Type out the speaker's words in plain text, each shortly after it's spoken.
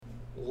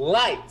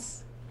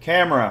Lights.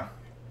 Camera.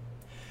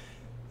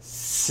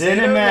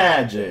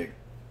 Cinemagic.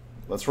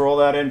 Let's roll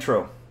that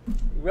intro.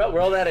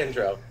 Roll that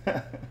intro.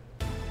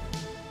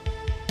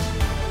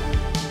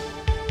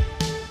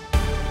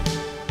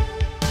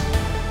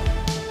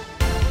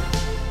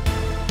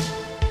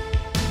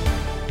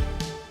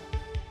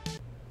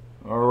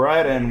 All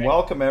right, and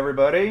welcome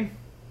everybody.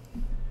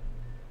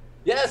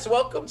 Yes,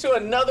 welcome to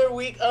another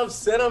week of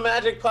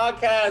Cinemagic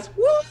Podcast.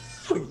 Woo!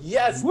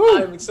 Yes, Woo!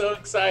 I'm so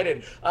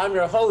excited. I'm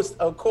your host,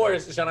 of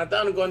course,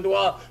 Jonathan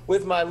Gondoa,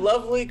 with my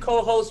lovely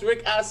co-host,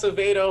 Rick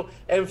Acevedo.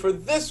 And for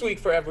this week,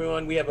 for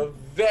everyone, we have a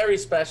very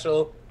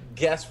special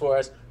guest for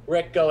us.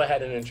 Rick, go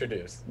ahead and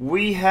introduce.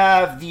 We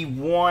have the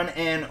one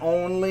and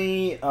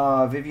only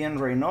Vivian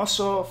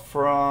Reynoso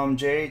from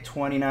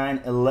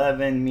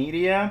J2911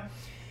 Media.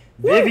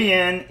 Woo!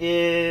 Vivian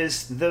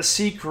is the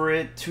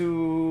secret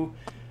to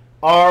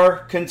our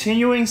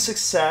continuing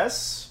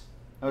success,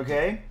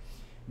 okay?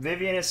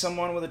 Vivian is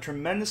someone with a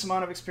tremendous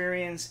amount of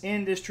experience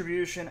in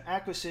distribution,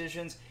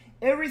 acquisitions,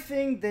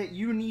 everything that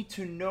you need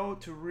to know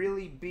to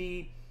really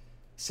be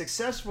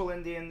successful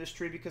in the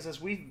industry, because as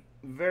we've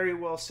very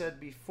well said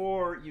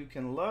before, you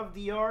can love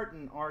the art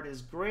and art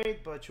is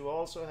great, but you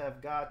also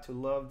have got to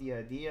love the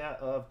idea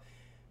of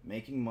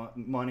making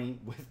money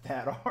with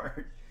that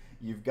art.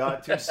 You've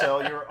got to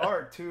sell your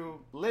art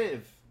to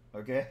live,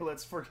 okay?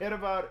 Let's forget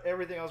about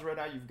everything else right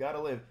now. You've got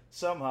to live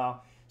somehow.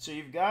 So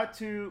you've got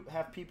to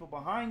have people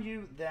behind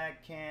you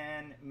that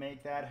can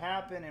make that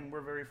happen, and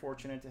we're very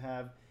fortunate to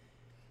have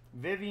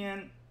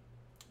Vivian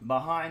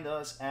behind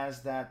us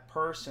as that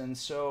person.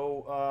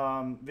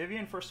 So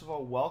Vivian, first of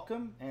all,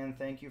 welcome, and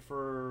thank you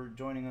for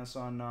joining us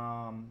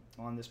on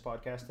this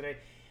podcast today.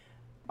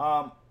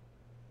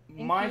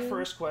 My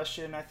first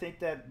question, I think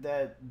that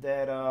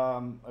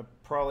I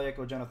probably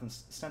echo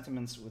Jonathan's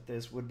sentiments with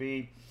this, would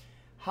be,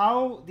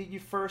 how did you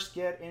first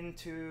get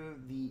into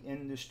the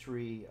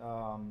industry?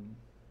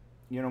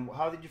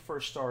 How did you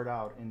first start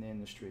out in the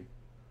industry?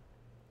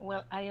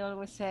 Well, I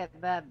always said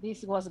that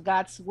this was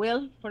God's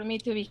will for me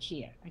to be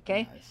here,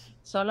 okay? Nice.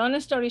 So long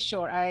story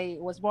short, I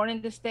was born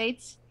in the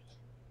States.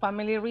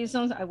 Family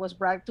reasons, I was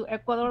brought to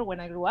Ecuador when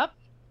I grew up.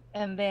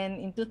 And then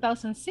in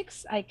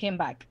 2006, I came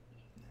back.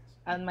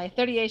 At my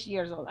 38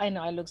 years old. I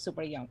know, I look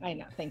super young. I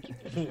know, thank you.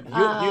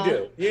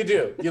 You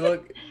do. You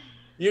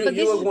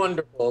look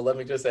wonderful. Let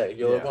me just say,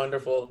 you look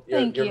wonderful.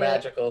 You're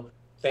magical.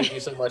 Thank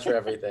you so much for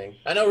everything.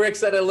 I know Rick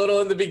said a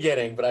little in the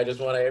beginning, but I just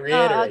want to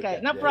reiterate.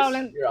 Okay, no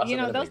problem.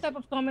 Awesome, those type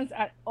of comments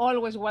are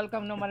always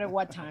welcome, no matter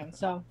what time.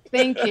 So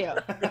thank you.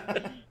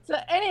 So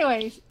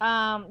anyways,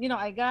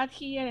 I got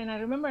here, and I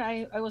remember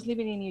I was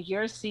living in New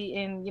Jersey,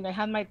 and I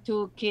had my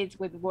two kids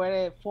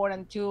were 4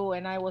 and 2,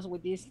 and I was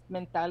with this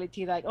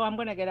mentality like, oh, I'm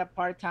gonna get a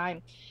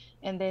part-time,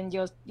 and then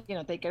just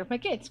take care of my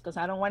kids because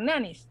I don't want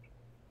nannies.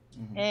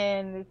 Mm-hmm.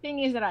 And the thing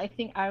is that I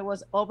think I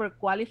was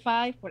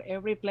overqualified for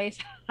every place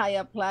I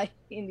applied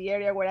in the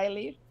area where I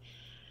live.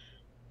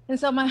 And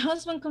so my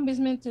husband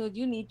convinced me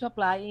you need to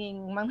apply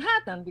in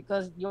Manhattan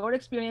because your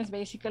experience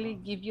basically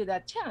gives you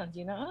that chance,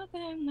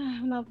 Okay,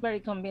 I'm not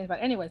very convinced.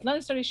 But anyways, long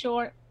story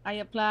short, I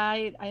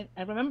applied. I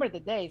remember the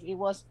days. It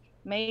was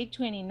May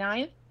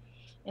 29th.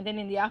 And then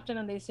in the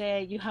afternoon, they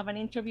say, you have an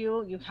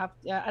interview. You have,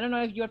 I don't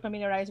know if you're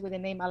familiarized with the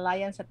name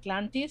Alliance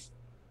Atlantis,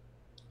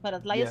 but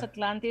Alliance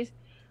Atlantis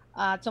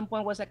at some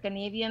point was a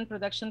Canadian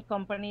production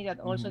company that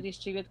also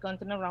distributed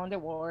content around the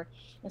world.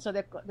 And so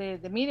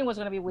the meeting was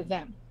going to be with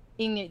them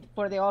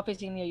for the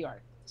office in New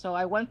York. So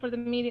I went for the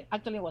meeting.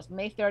 Actually, it was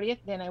May 30th.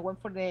 Then I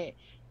went for the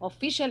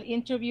official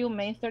interview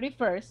May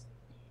 31st.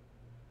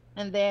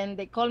 And then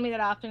they called me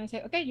that afternoon and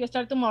said, okay, you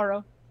start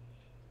tomorrow.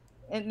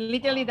 And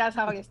literally that's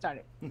how I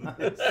started.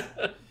 Nice.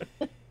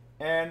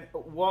 And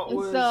what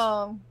was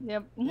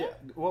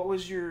what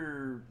was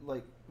your,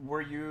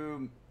 were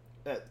you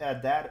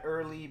at that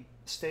early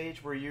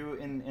stage, were you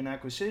in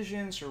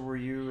acquisitions, or were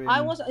you I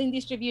was in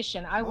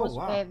distribution.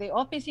 The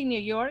office in New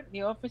York.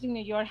 The office in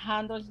New York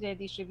handles the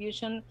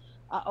distribution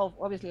of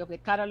the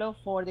catalog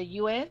for the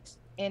US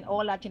and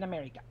all Latin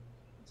America.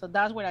 So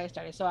that's where I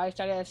started. So I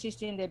started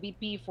assisting the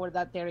VP for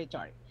that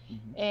territory.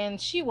 And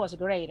she was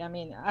great. I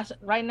mean,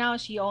 right now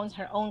she owns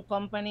her own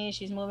company.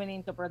 She's moving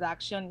into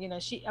production.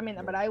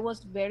 But I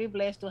was very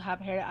blessed to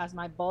have her as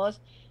my boss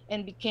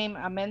and became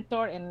a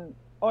mentor and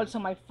also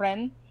my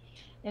friend.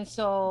 And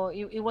so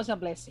it was a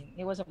blessing.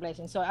 It was a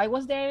blessing. So I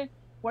was there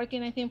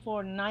working, I think,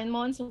 for 9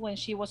 months when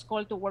she was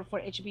called to work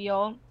for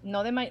HBO,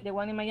 not the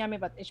one in Miami,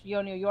 but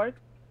HBO New York.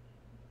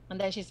 And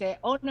then she said,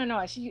 "Oh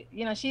no, she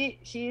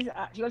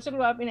also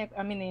grew up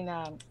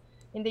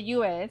in the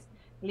U.S.,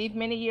 lived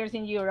many years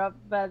in Europe,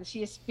 but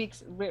she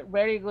speaks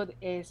very good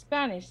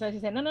Spanish." So she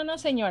said, "No,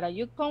 señora,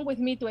 you come with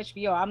me to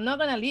HBO. I'm not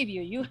gonna leave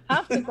you. You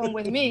have to come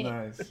with me."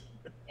 Nice.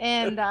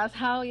 And that's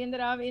how I ended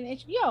up in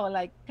HBO,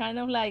 kind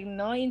of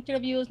no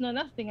interviews, no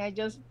nothing. I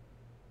just,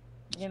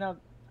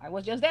 I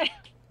was just there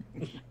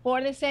for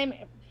the same.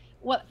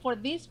 Well, for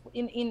this,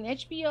 in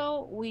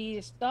HBO, we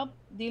stopped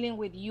dealing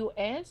with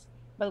US,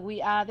 but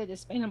we added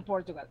Spain and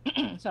Portugal.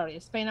 Sorry,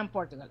 Spain and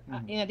Portugal,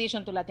 in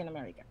addition to Latin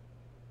America.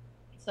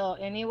 So,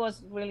 and it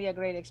was really a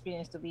great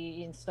experience to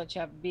be in such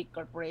a big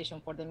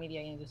corporation for the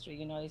media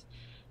industry.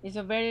 It's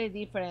a very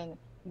different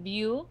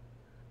view.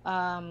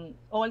 All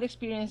the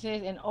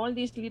experiences and all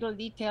these little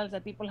details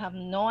that people have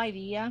no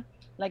idea.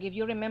 Like if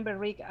you remember,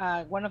 Rick,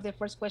 one of the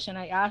first question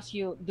I asked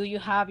you, do you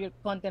have your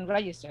content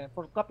registered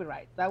for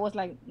copyright? That was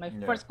like my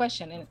first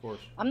question. And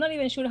I'm not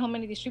even sure how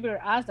many distributors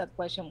asked that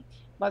question,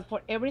 but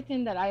for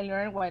everything that I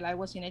learned while I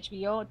was in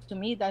HBO, to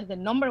me, that's the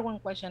number one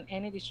question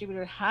any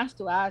distributor has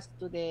to ask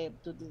to the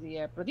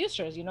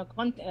producers,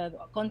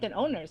 content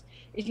owners.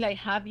 It's like,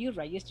 have you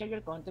registered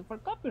your content for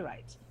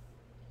copyright?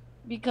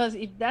 Because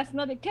if that's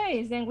not the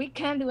case, then we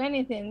can't do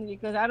anything,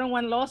 because I don't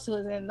want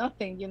lawsuits and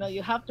nothing.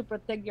 You have to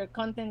protect your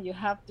content. You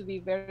have to be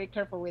very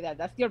careful with that.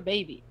 That's your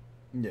baby.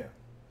 Yeah.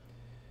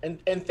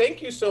 And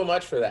thank you so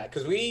much for that,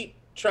 because we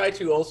try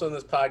to also in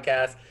this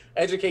podcast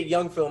educate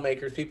young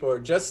filmmakers, people who are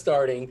just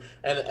starting,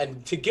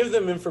 and to give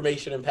them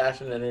information and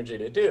passion and energy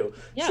to do.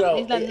 Yeah, so,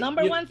 it's the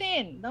number one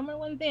thing.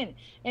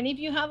 And if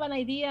you have an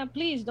idea,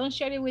 please don't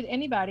share it with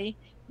anybody.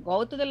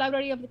 Go to the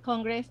Library of the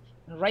Congress,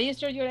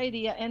 register your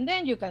idea, and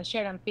then you can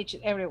share and pitch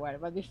it everywhere.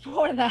 But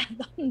before that,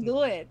 don't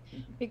do it,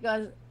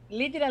 because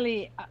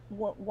literally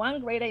one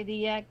great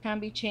idea can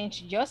be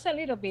changed just a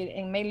little bit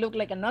and may look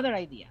like another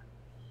idea.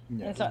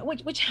 Yeah. And so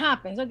which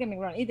happens, don't get me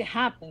wrong, it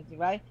happens,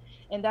 right?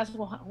 And that's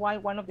why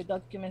one of the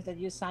documents that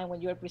you sign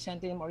when you're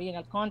presenting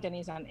original content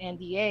is an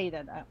NDA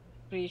that I'm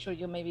pretty sure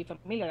you may be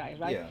familiarized,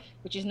 right? Yeah.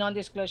 Which is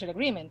non-disclosure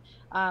agreement,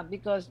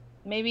 because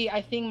maybe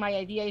I think my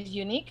idea is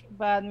unique,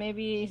 but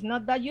maybe it's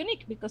not that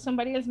unique because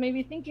somebody else may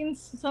be thinking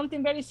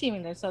something very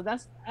similar. So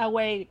that's a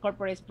way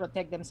corporates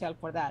protect themselves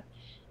for that.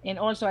 And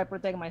also I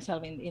protect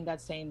myself in that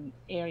same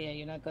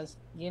area, because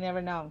you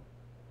never know.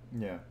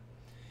 Yeah.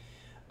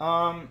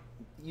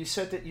 You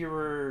said that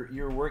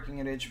you're working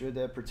at HBO at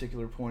that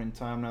particular point in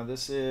time. Now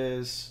this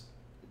is,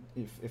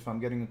 if I'm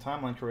getting the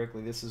timeline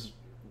correctly, this is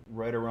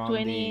right around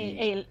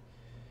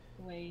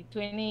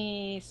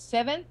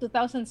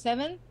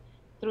 2007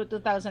 through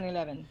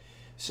 2011.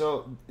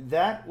 So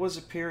that was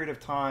a period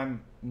of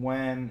time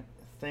when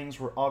things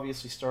were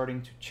obviously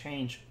starting to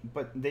change,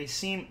 but the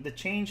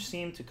change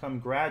seemed to come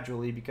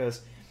gradually,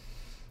 because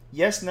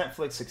yes,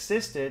 Netflix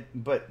existed,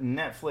 but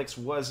Netflix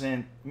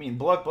wasn't. I mean,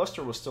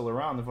 Blockbuster was still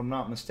around, if I'm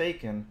not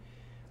mistaken,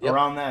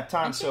 around that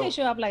time. I think they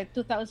showed up like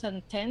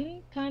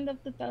 2010, kind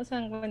of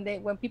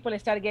 2000, when people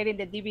started getting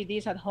the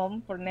DVDs at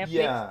home for Netflix.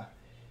 Yeah,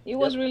 it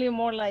was really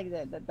more like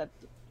that.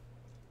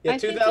 Yeah,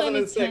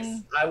 2006,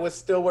 I was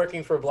still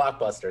working for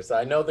Blockbuster, so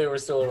I know they were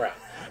still around.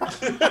 Yeah,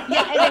 and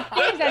the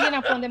thing is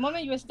that, from the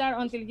moment you start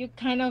until you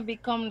kind of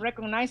become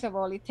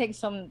recognizable, it takes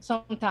some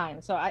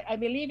time. So I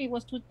believe it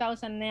was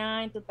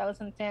 2009,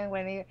 2010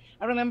 when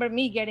I remember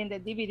me getting the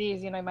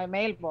DVDs, in my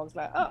mailbox,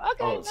 like, oh,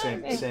 okay,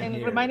 same and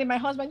here. Reminding my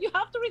husband, you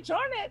have to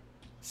return it.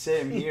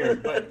 Same here,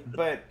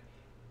 but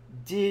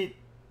did...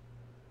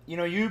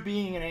 you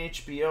being an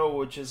HBO,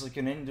 which is like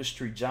an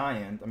industry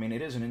giant, I mean,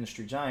 it is an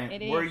industry giant.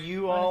 Were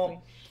you honestly.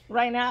 all...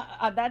 Right now,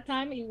 at that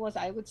time, it was,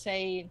 I would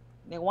say,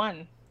 the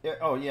one. Yeah,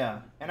 oh, yeah.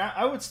 And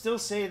I would still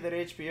say that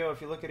HBO, if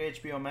you look at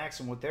HBO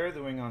Max and what they're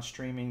doing on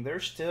streaming, they're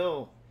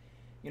still...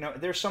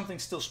 there's something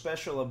still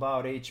special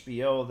about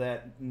HBO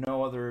that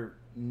no other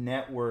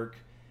network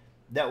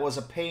that was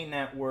a pay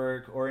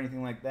network or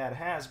anything like that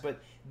has. But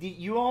do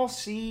you all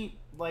see,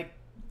 like,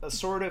 a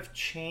sort of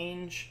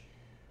change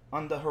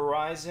on the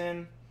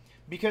horizon?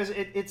 Because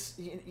it's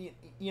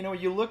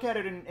you look at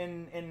it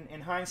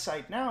in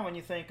hindsight now and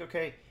you think,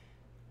 okay,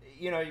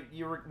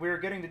 we're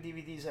getting the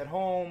DVDs at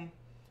home,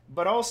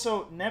 but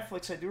also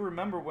Netflix. I do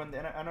remember when,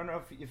 and I don't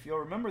know if you'll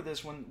remember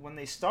this, when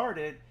they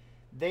started,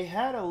 they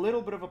had a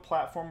little bit of a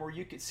platform where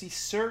you could see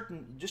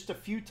just a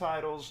few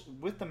titles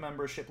with the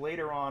membership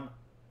later on,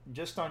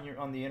 just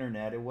on the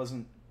internet. It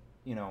wasn't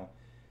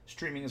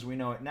streaming as we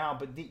know it now.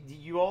 But do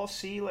you all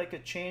see like a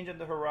change on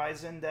the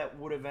horizon that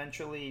would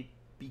eventually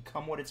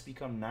become what it's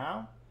become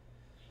now?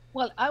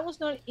 Well, I was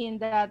not in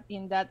that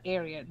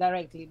area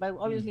directly, but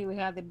obviously we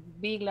had the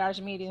big, large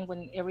meetings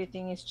when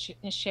everything is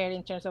shared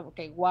in terms of,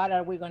 okay, what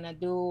are we going to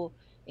do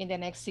in the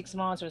next 6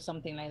 months or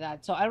something like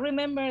that. So I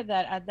remember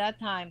that at that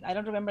time, I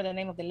don't remember the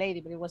name of the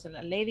lady, but it was a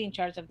lady in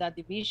charge of that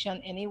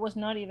division. And it was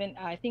not even,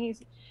 I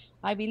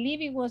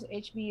believe it was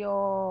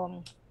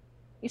HBO.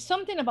 It's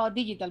something about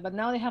digital, but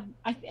now they have,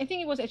 I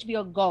think it was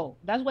HBO Go.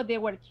 That's what they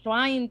were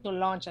trying to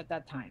launch at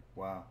that time.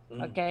 Wow.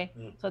 Okay.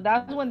 So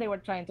that's when they were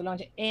trying to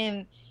launch it.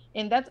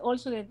 And that's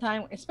also the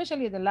time,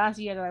 especially the last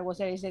year that I was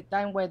there, is the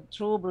time when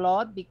True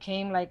Blood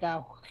became like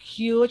a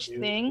huge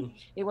thing.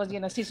 It was,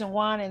 season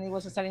 1 and it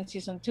was starting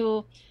season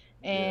 2.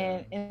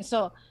 And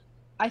so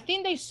I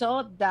think they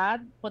saw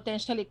that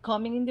potentially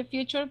coming in the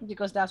future,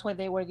 because that's why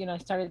they were,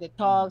 started the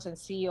talks and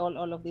see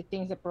all of the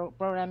things, the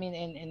programming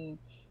and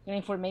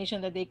information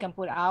that they can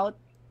put out.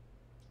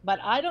 But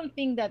I don't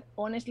think that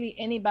honestly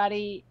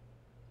anybody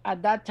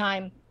at that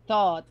time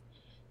thought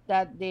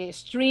that the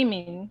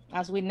streaming,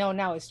 as we know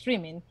now is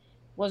streaming,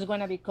 was going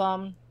to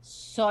become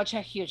such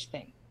a huge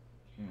thing.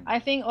 I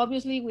think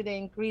obviously with the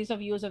increase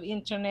of use of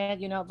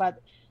internet,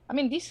 but I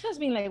mean, this has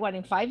been like what,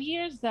 in 5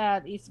 years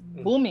that it's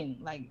booming,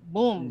 like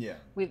boom,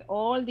 with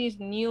all these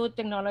new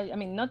technology. I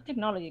mean, not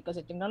technology, because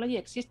the technology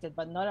existed,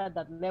 but not at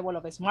that level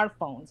of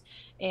smartphones.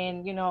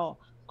 And,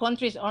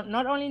 countries,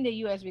 not only in the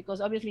US, because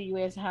obviously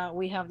US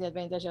we have the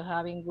advantage of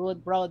having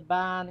good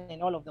broadband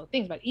and all of those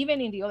things, but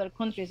even in the other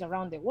countries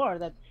around the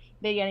world that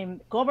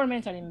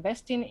governments are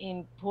investing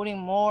in putting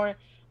more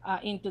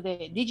into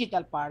the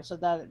digital part, so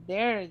that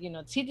their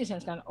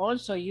citizens can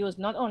also use,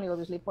 not only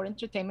obviously for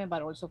entertainment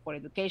but also for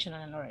education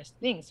and other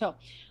things. So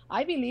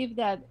I believe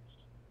that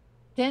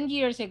 10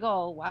 years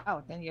ago,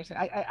 wow, 10 years,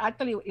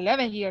 actually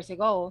 11 years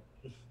ago,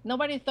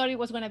 nobody thought it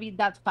was going to be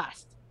that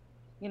fast.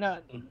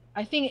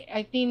 I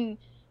think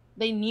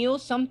they knew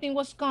something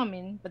was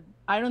coming, but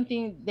I don't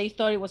think they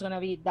thought it was going to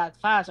be that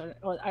fast,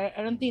 or I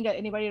don't think that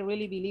anybody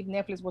really believed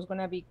Netflix was going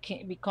to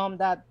become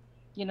that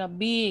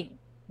big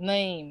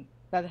name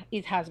that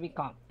it has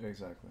become.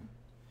 Exactly.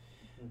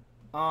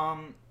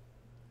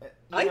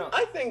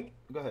 I think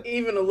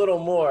even a little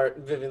more,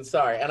 Vivian,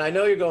 sorry, and I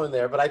know you're going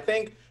there, but I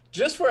think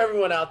just for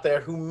everyone out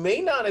there who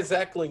may not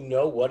exactly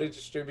know what a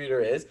distributor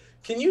is,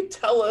 can you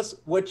tell us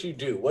what you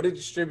do, what a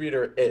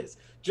distributor is?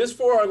 Just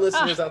for our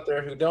listeners out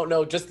there who don't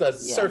know, just the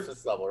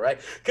surface level, right?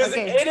 Because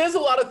it is a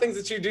lot of things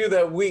that you do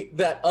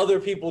that other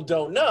people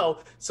don't know.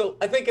 So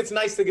I think it's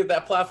nice to get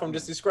that platform.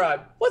 Just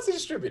describe, what's a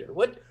distributor?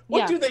 What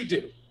do they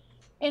do?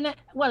 And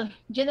well,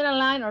 general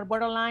line or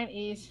bottom line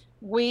is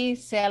we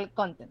sell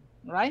content,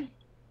 right?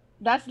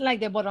 That's like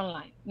the bottom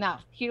line. Now,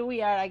 here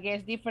we are, I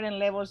guess, different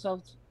levels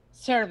of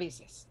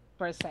services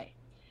per se.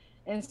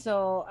 And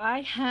so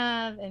I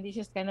had, and this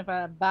is kind of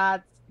a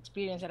bad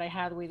experience that I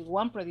had with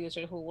one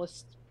producer who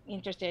was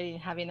interested in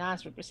having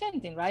us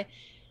representing, right?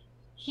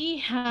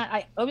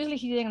 Obviously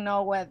he didn't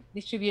know what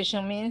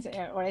distribution means,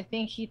 or I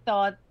think he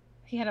thought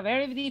he had a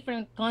very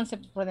different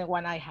concept from the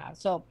one I have.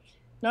 So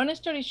long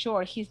story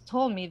short, he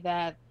told me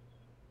that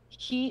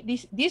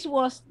this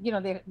was,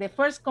 the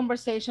first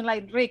conversation,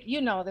 like Rick,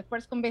 the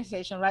first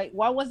conversation, right?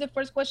 What was the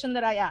first question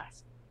that I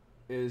asked?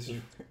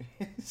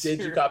 Did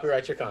you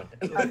copyright your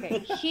content? Okay.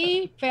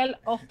 He felt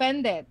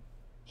offended.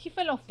 He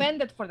felt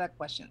offended for that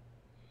question.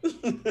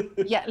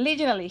 Yeah,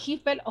 literally, he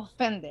felt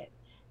offended.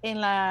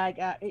 And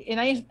and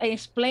I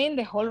explained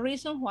the whole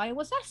reason why I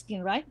was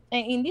asking, right?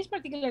 And in this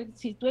particular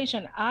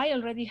situation, I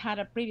already had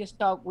a previous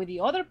talk with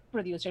the other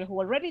producer who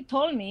already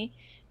told me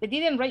they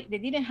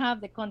didn't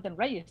have the content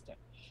registered.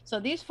 So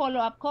this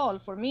follow-up call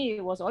for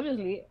me was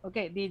obviously,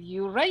 okay, did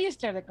you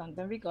register the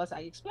content? Because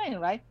I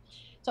explained, right?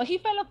 So he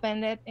felt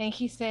offended, and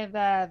he said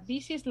that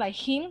this is like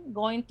him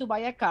going to buy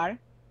a car.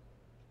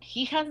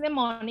 He has the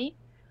money,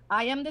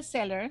 I am the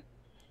seller,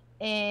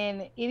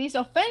 and it is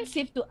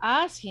offensive to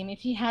ask him if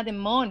he had the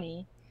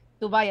money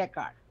to buy a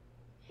car,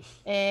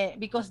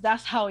 because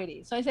that's how it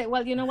is. So I said,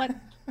 well, you know what?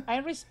 I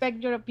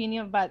respect your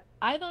opinion, but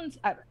I don't,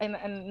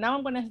 and now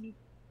I'm gonna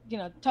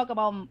talk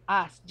about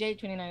us,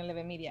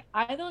 J2911 Media.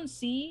 I don't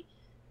see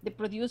the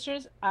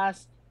producers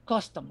as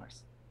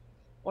customers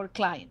or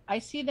client. I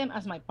see them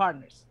as my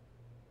partners.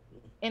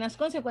 And as a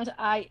consequence,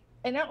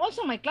 and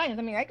also my clients.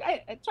 I mean,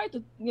 I try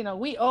to,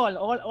 we all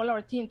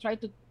our team try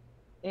to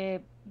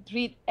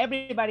treat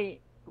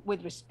everybody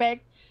with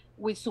respect,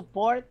 with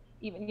support,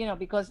 even,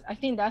 because I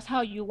think that's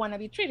how you want to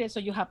be treated. So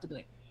you have to do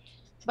it.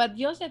 But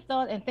just a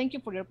thought, and thank you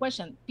for your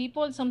question.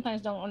 People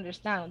sometimes don't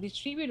understand.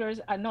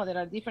 Distributors, I know there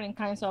are different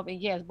kinds of,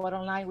 yes,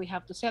 bottom line, we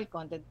have to sell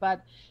content,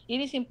 but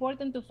it is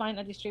important to find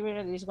a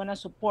distributor that is going to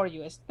support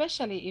you,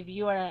 especially if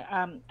you are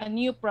a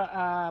new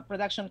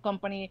production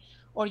company,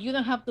 or you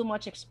don't have too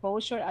much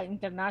exposure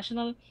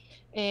international.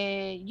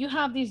 You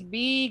have these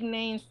big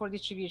names for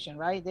distribution,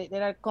 right?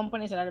 There are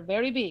companies that are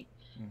very big.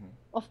 Mm-hmm.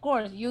 Of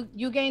course,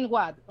 you gain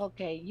what?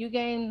 Okay, you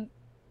gain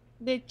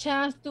the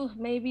chance to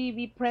maybe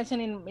be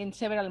present in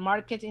several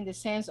markets, in the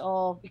sense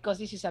of, because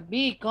this is a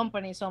big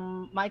company, so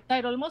my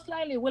title most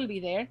likely will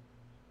be there.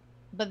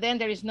 But then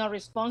there is no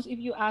response. If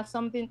you ask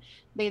something,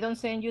 they don't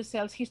send you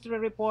sales history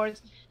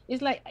reports.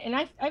 It's like, and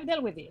I've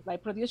dealt with it,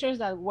 like producers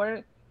that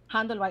were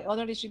handled by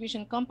other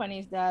distribution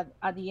companies, that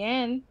at the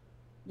end,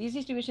 these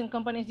distribution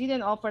companies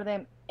didn't offer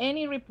them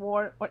any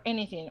report or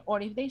anything.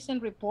 Or if they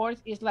send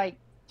reports, it's like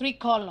 3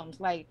 columns,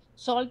 like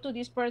sold to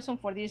this person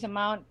for this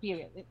amount,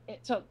 period.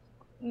 So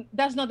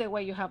that's not the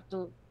way you have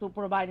to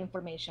provide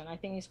information. I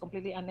think it's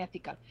completely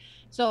unethical.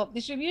 So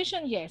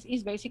distribution, yes,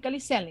 is basically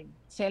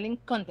selling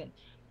content,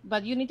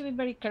 but you need to be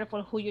very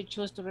careful who you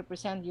choose to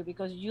represent you,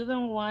 because you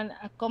don't want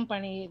a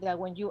company that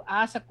when you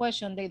ask a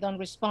question, they don't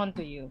respond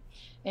to you.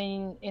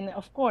 And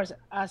of course,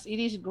 as it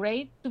is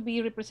great to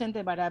be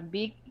represented by a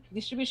big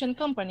distribution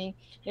company,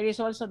 there is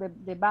also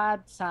the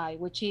bad side,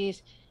 which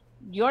is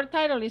your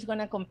title is going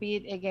to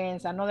compete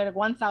against another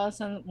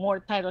 1,000 more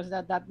titles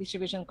that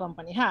distribution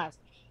company has.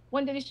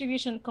 When the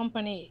distribution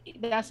company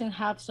doesn't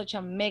have such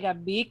a mega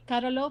big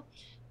catalog,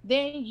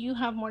 then you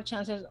have more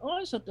chances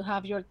also to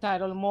have your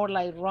title more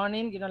like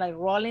running, like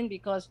rolling,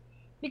 because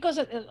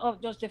of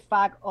just the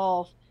fact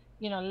of,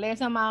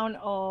 less amount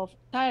of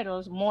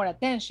titles, more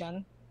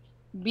attention,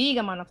 big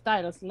amount of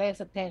titles,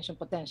 less attention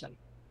potentially.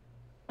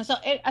 So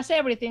as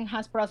everything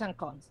has pros and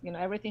cons,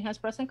 everything has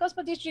pros and cons,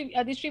 but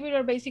a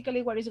distributor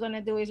basically what it's going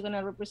to do is going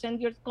to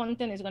represent your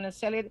content, is going to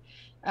sell it,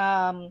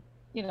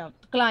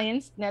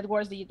 clients,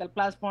 networks, digital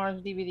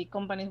platforms, DVD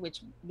companies,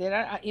 which there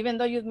are, even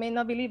though you may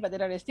not believe, but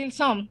there are still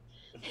some.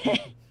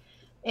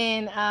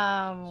 And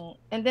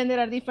then there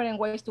are different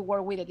ways to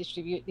work with the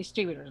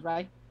distributors,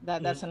 right?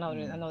 That's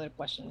another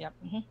question. Yeah.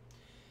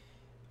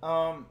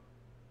 One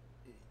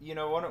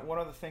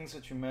of the things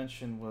that you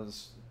mentioned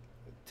was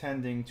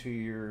tending to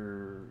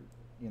your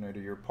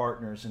to your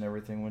partners and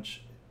everything,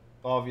 which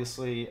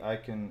obviously I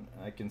can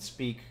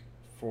speak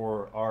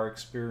for our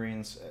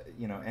experience.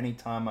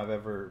 Anytime I've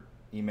ever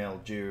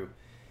emailed you,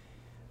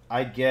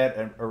 I get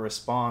a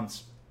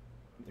response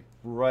like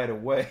right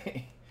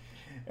away.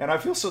 And I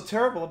feel so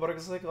terrible about it.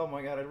 It's like, oh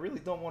my God, I really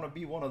don't want to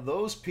be one of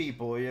those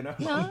people,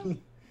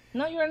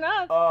 No, you're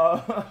not.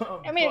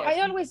 I mean, I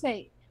always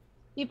say,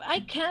 if I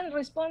can't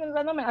respond in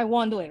that moment, I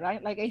won't do it,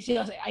 right? Like I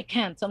just, I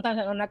can't. Sometimes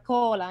I'm on a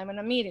call, I'm in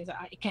a meeting, so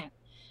I can't.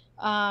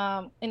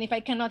 And if I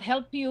cannot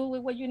help you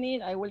with what you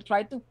need, I will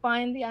try to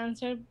find the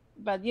answer.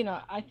 But,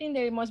 I think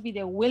there must be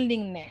the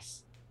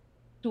willingness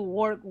to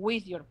work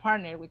with your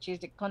partner, which is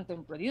the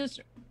content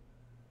producer.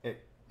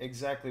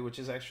 Exactly, which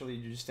is actually,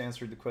 you just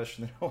answered the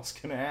question that I was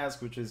going to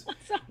ask, which is,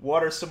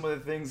 what are some of the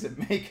things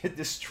that make a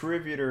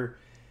distributor,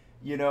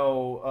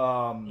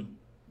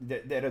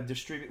 that a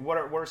distributor, what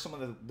are some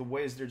of the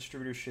ways their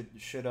distributor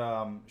should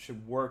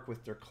work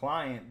with their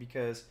client?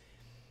 Because,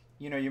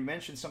 you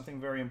mentioned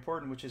something very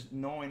important, which is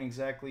knowing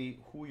exactly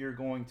who you're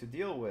going to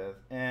deal with.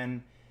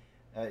 And,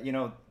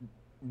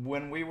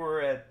 when we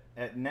were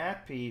at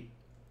NatPeat,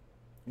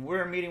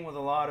 we're meeting with a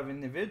lot of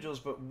individuals,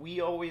 but we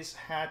always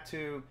had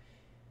to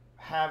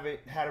have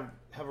a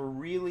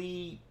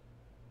really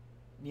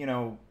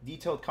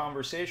detailed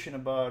conversation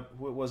about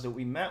who it was that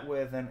we met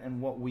with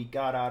and what we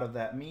got out of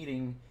that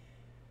meeting,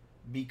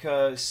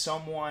 because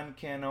someone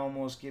can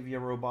almost give you a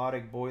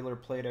robotic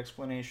boilerplate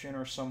explanation,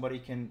 or somebody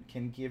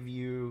can give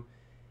you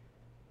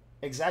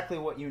exactly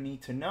what you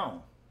need to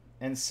know,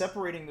 and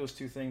separating those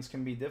two things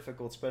can be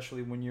difficult,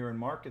 especially when you're in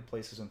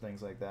marketplaces and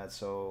things like that.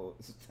 So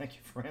thank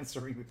you for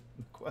answering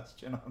the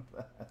question on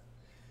that.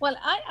 Well,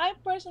 I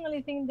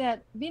personally think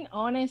that being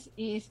honest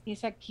is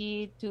a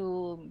key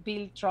to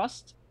build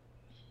trust.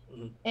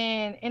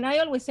 And I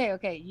always say,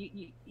 okay,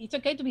 it's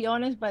okay to be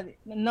honest, but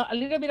a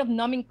little bit of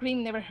numbing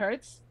cream never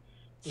hurts.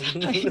 So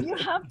if you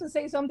have to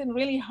say something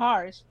really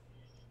harsh,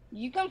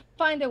 you can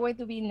find a way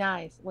to be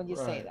nice when you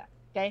say that.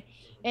 Okay.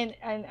 And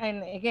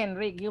again,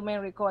 Rick, you may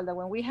recall that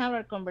when we have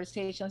our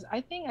conversations,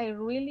 I think I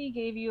really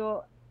gave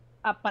you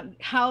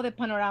how the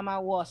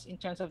panorama was in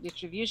terms of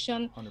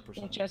distribution, 100%.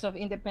 In terms of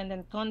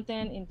independent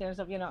content, in terms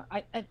of,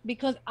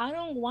 because I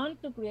don't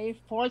want to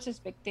create false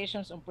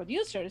expectations on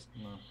producers,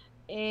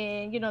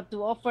 and,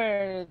 to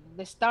offer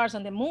the stars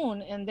on the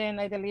moon, and then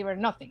I deliver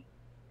nothing.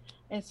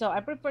 And so I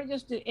prefer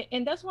just to,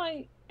 and that's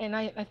why, and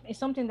it's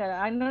something that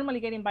I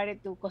normally get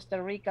invited to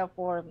Costa Rica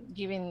for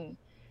giving,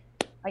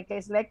 I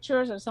guess,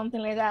 lectures or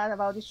something like that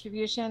about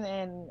distribution.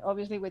 And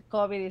obviously with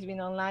COVID, it's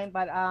been online,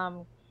 but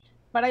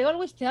I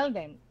always tell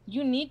them,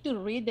 you need to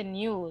read the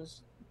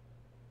news,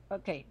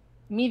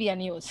 media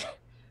news,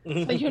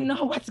 so you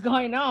know what's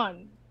going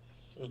on.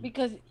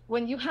 Because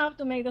when you have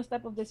to make those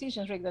type of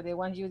decisions, Rick, that the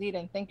ones you did,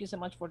 and thank you so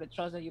much for the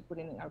trust that you put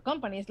in our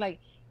company, it's like,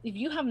 if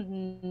you have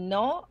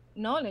no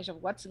knowledge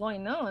of what's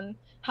going on,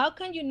 how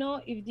can you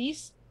know if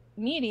these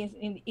meetings,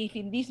 if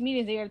in these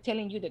meetings they are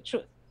telling you the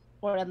truth,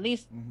 or at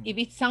least if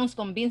it sounds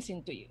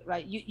convincing to you,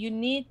 right? You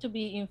need to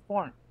be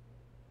informed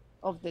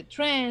of the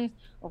trends,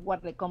 of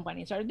what the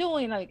companies are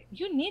doing. Like,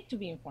 you need to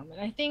be informed. And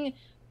I think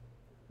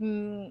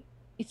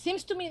it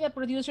seems to me that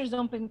producers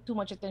don't pay too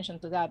much attention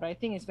to that, but I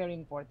think it's very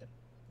important.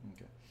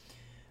 Okay.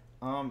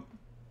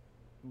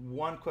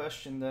 One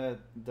question that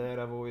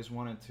I've always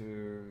wanted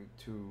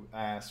to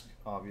ask,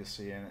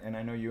 obviously, and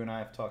I know you and I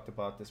have talked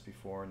about this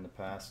before in the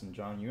past, and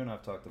John, you and I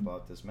have talked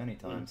about this many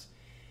times.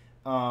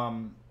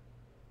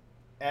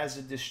 As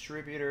a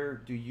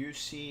distributor, do you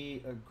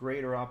see a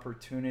greater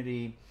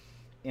opportunity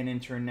in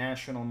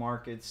international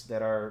markets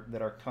that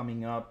are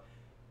coming up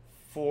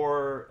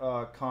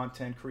for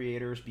content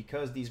creators,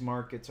 because these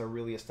markets are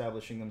really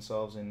establishing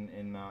themselves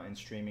in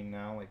streaming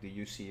now? Like, do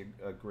you see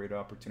a great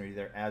opportunity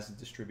there as a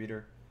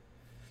distributor?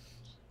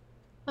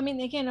 I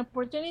mean, again,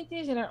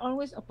 opportunities, there are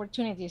always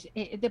opportunities.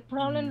 The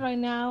problem right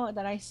now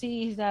that I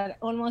see is that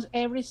almost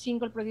every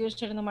single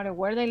producer, no matter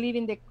where they live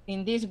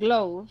in this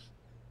globe,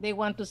 they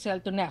want to sell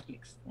to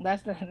Netflix.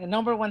 That's the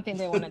number one thing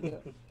they want to do.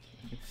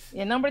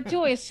 And number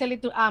two is sell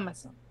it to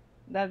Amazon.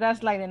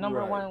 That's like the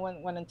number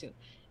one and two.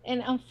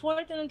 And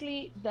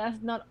unfortunately,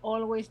 that's not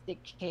always the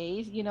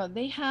case.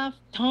 They have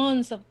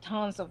tons of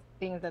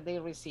things that they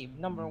receive,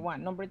 number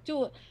one. Number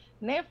two,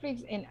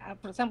 Netflix, and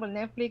for example,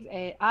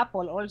 Netflix,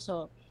 Apple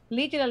also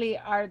literally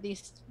are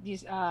these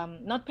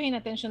not paying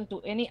attention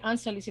to any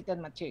unsolicited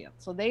material.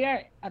 So they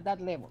are at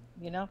that level,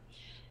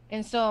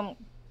 And so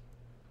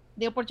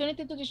the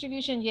opportunity to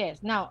distribution, yes.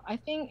 Now, I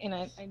think,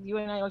 and you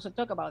and I also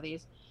talk about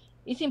this,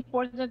 it's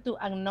important to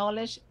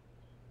acknowledge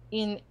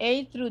in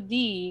A through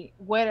D,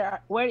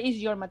 where is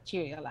your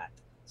material at?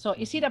 So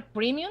is it a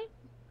premium?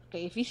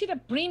 Okay, if it's a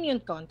premium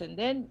content,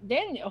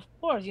 then of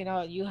course, you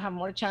know, you have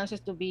more chances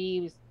to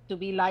be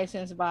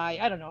licensed by,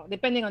 I don't know,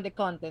 depending on the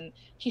content,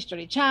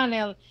 History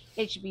Channel,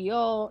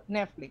 HBO,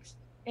 Netflix.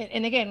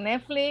 And again,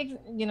 Netflix,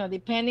 you know,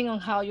 depending on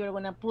how you're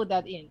gonna put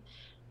that in.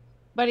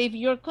 But if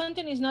your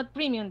content is not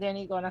premium, then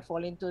it's gonna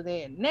fall into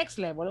the next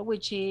level,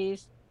 which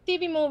is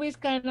TV movies.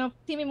 Kind of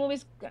TV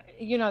movies,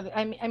 you know.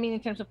 I mean,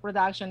 in terms of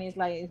production, it's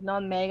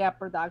not mega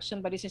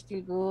production, but it's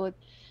still good.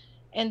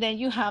 And then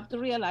you have to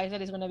realize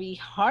that it's gonna be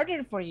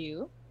harder for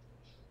you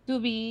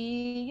to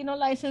be, you know,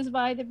 licensed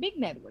by the big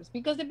networks,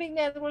 because the big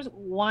networks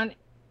want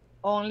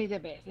only the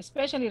best.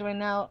 Especially right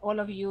now, all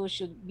of you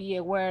should be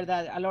aware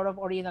that a lot of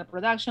original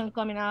production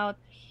coming out.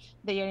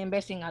 They are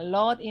investing a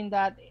lot in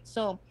that.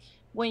 So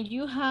when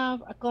you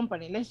have a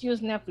company, let's use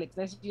Netflix,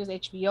 let's use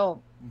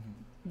HBO,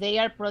 they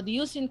are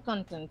producing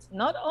content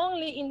not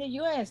only in the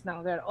US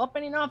now, they're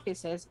opening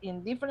offices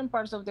in different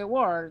parts of the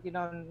world. You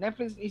know,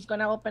 Netflix is going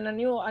to open a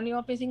new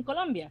office in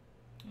Colombia.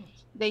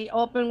 They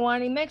open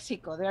one in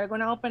Mexico. They are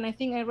going to open, I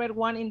think I read,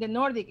 one in the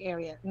Nordic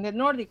area, in the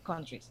Nordic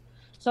countries.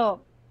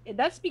 So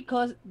that's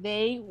because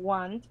they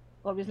want,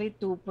 obviously,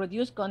 to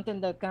produce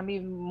content that can be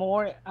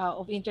more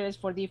of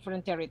interest for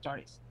different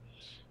territories.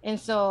 And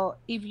so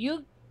if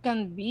you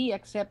can be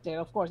accepted,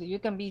 of course, if you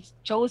can be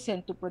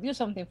chosen to produce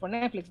something for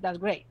Netflix, that's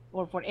great,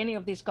 or for any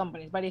of these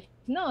companies. But if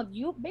not,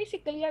 you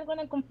basically are going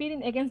to compete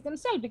against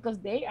themselves because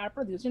they are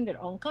producing their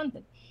own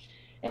content.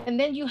 And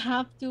then you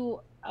have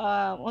to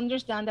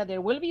understand that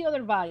there will be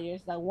other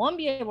buyers that won't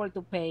be able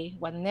to pay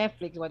what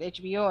Netflix, what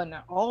HBO, and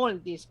all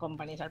these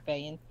companies are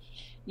paying,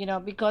 you know,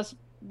 because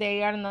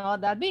they are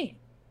not that big.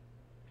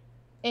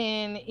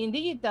 And in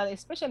digital,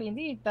 especially in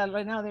digital,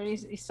 right now, there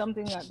is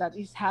something that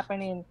is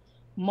happening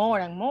more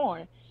and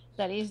more.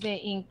 That is the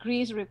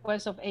increased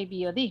request of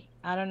AVOD.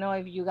 I don't know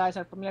if you guys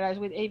are familiarized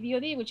with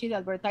AVOD, which is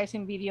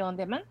advertising video on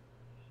demand.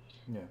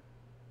 Yeah.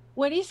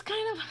 What is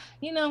kind of,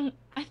 you know,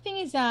 I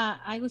think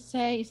I would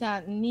say it's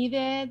a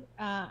needed,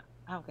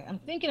 okay, I'm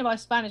thinking about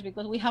Spanish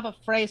because we have a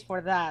phrase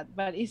for that,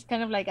 but it's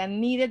kind of like a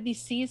needed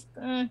disease,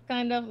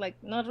 kind of like,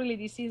 not really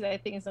disease, I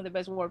think it's not the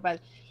best word,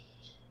 but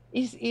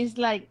it's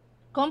like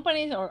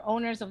companies or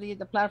owners of the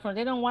platform,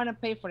 they don't want to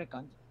pay for the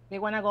content. They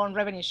want to go on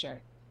revenue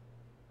share,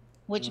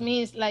 which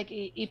means like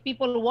if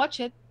people watch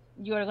it,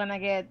 you're going to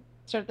get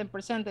certain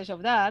percentage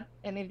of that.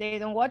 And if they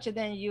don't watch it,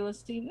 then you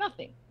see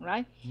nothing,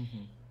 right?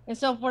 And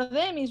so for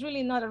them, it's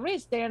really not a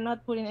risk. They are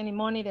not putting any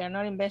money. They are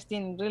not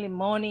investing really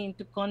money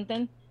into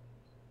content.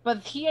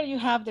 But here you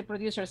have the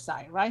producer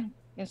side, right?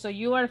 And so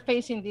you are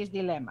facing this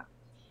dilemma.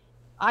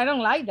 I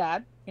don't like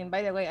that. And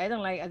by the way, I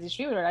don't like, a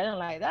distributor, I don't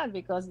like that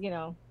because, you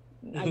know,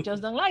 I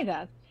just don't like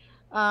that.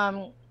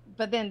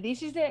 But then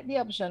this is the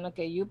option.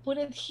 Okay, you put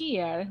it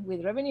here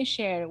with revenue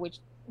share, which,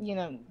 you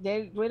know,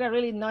 there are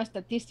really no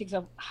statistics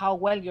of how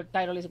well your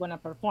title is going to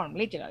perform.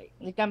 Literally,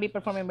 it can be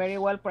performing very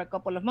well for a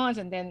couple of months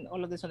and then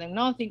all of a sudden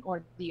nothing,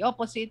 or the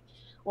opposite,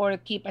 or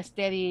keep a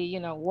steady,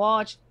 you know,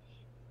 watch.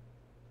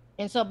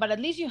 And so, but at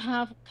least you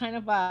have kind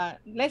of a,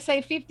 let's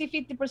say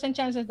 50%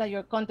 chances that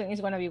your content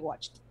is going to be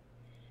watched.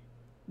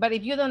 But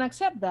if you don't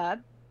accept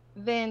that,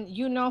 then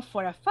you know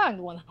for a fact,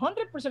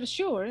 100%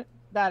 sure,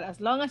 that as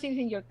long as it's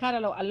in your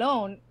catalog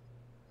alone,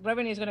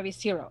 revenue is going to be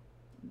zero.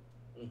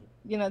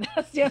 You know,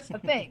 that's just a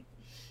thing.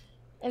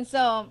 And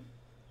so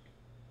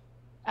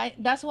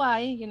that's why,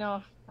 you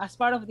know, as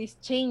part of these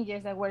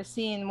changes that we're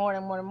seeing more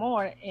and more and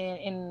more,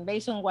 and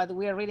based on what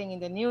we are reading in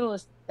the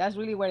news, that's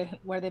really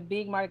where the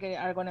big market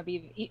are going to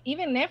be.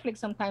 Even Netflix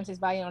sometimes is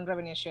buying on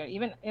revenue share.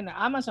 Even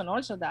Amazon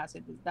also does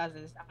it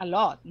a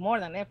lot more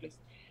than Netflix.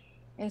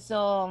 And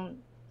so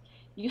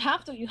you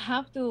have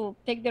to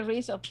take the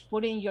risk of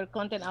putting your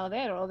content out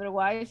there,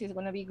 otherwise it's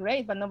going to be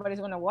great but nobody's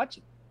going to watch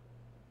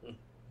it.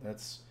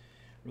 That's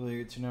really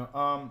good to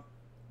know.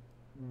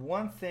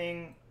 One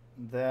thing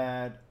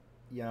that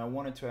I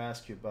wanted to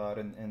ask you about,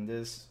 and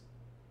this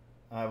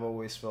I've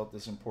always felt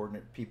is important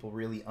that people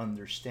really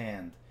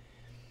understand.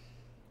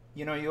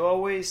 You know, you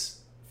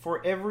always,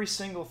 for every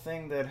single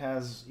thing that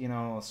has, you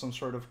know, some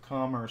sort of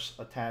commerce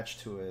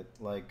attached to it,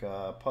 like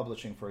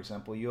publishing, for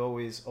example, you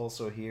always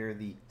also hear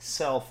the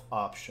self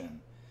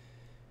option,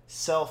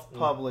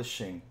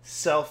 self-publishing,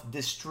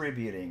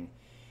 self-distributing.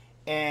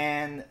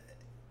 And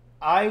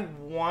I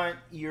want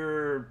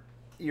your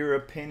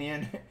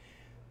opinion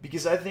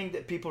because I think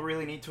that people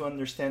really need to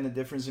understand the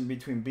difference in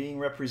between being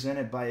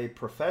represented by a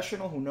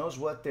professional who knows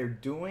what they're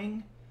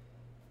doing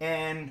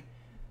and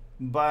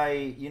by,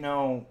 you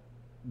know,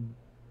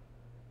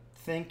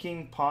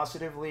 thinking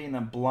positively in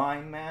a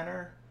blind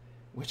manner,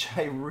 which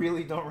I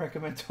really don't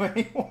recommend to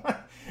anyone.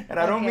 And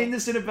I don't mean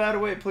this in a bad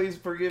way. Please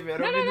forgive me. I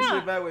don't mean this in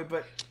a bad way.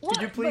 But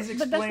could you please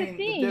explain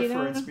the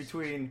difference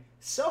between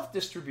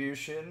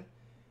self-distribution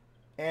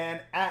and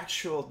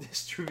actual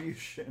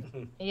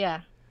distribution?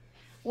 Yeah.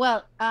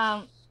 Well,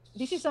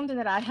 this is something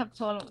that I have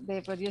told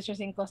the producers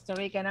in Costa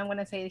Rica, and I'm going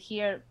to say it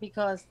here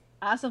because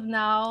as of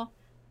now,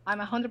 I'm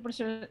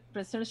 100%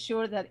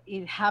 sure that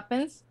it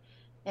happens.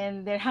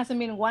 And there hasn't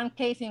been one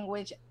case in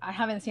which I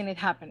haven't seen it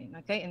happening,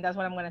 okay? And that's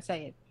what I'm gonna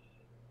say it.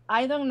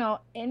 I don't know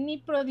any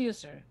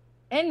producer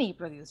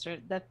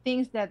that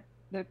thinks that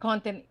their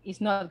content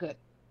is not good,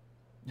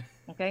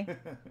 okay?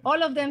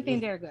 All of them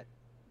think they're good,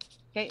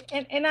 okay?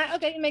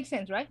 Okay, it makes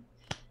sense, right?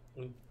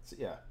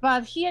 Yeah.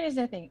 But here is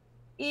the thing.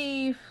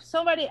 If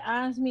somebody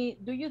asks me,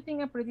 do you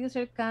think a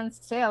producer can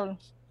sell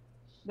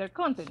their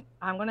content?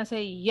 I'm gonna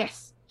say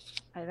yes.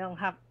 I don't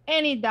have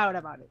any doubt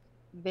about it.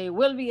 They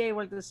will be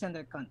able to sell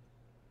their content.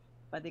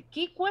 But the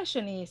key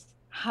question is,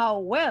 how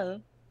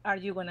well are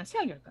you gonna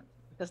sell your content?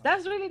 Because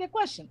that's really the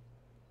question,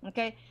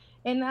 okay?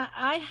 And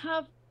I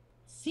have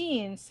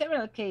seen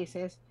several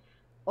cases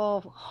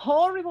of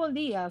horrible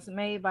deals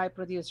made by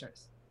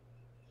producers.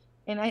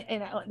 And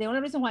the only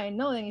reason why I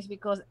know them is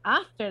because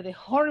after the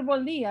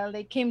horrible deal,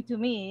 they came to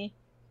me,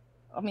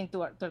 I mean,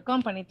 to our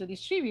company to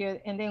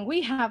distribute, and then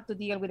we have to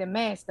deal with the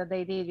mess that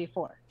they did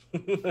before.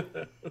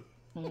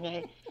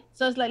 Okay,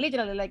 so it's like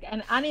literally like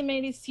an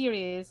animated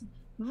series,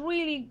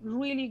 really,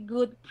 really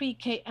good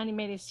pre-K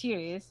animated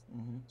series,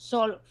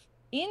 sold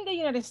in the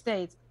United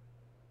States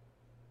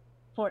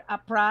for a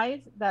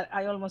price that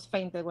I almost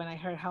fainted when I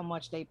heard how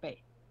much they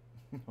pay.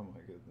 Oh my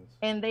goodness!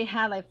 And they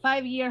had like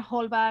 5-year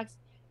holdbacks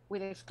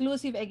with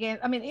exclusive again.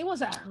 I mean, it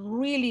was a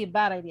really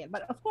bad idea.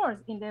 But of course,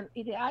 in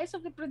the eyes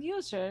of the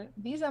producer,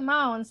 this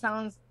amount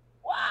sounds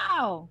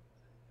wow,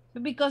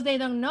 because they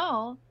don't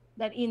know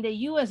that in the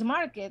U.S.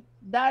 market,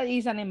 that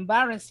is an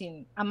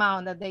embarrassing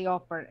amount that they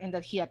offered and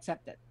that he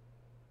accepted.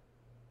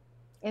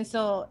 And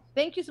so,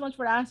 thank you so much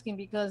for asking,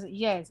 because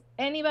yes,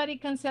 anybody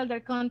can sell their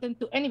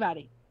content to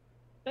anybody,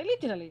 like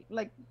literally,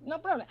 like no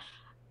problem.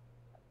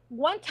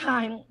 One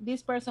time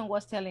this person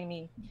was telling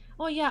me,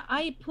 oh yeah,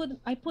 I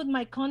put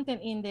my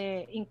content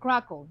in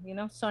Crackle,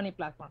 Sony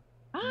platform.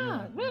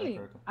 Really?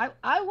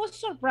 I was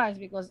surprised,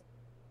 because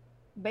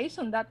based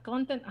on that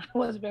content, I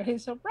was very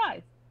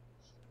surprised.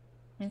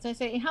 And so I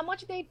say, how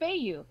much they pay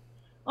you?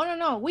 Oh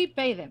no, we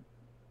pay them.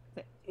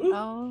 Say,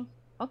 oh,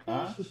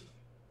 okay.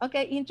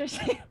 Okay,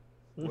 interesting.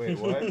 Wait,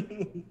 what?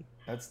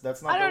 That's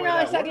not. I don't know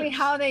exactly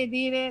how they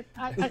did it.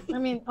 I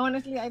mean,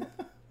 honestly,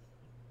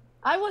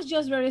 I was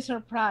just very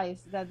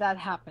surprised that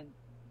happened,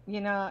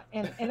 and I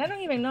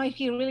don't even know if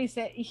he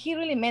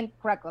really meant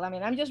Crackle. I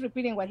mean, I'm just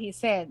repeating what he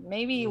said.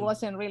 Maybe it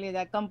wasn't really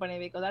that company,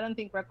 because I don't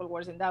think Crackle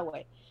works in that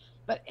way.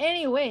 But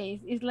anyways,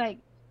 it's like,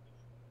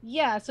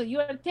 yeah, so you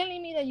are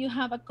telling me that you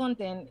have a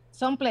content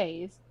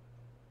someplace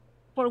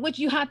for which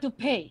you had to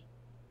pay.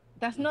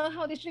 That's not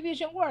how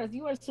distribution works.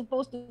 You are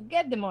supposed to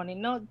get the money,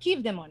 not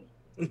give the money,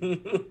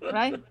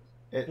 right?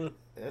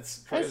 It's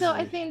crazy. And so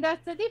I think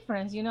that's the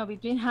difference,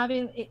 between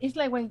having, it's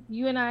like when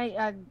you and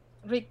I,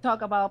 Rick,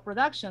 talk about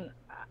production.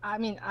 I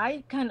mean,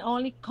 I can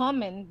only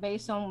comment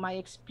based on my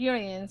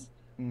experience,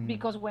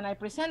 because when I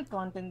present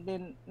content,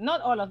 then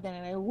not all of them,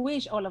 and I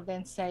wish all of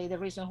them say the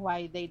reason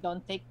why they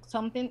don't take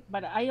something,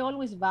 but I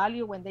always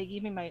value when they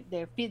give me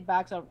their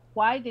feedbacks of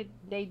why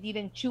they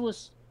didn't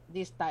choose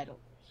this title.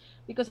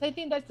 Because I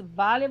think that's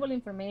valuable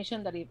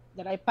information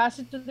that I pass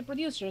it to the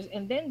producers,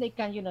 and then they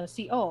can,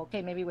 see, oh,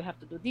 okay, maybe we have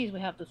to do this, we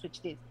have to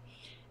switch this.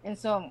 And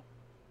so,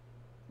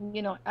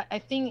 I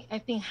think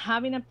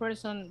having a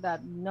person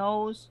that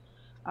knows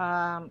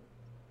that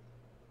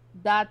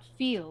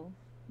field,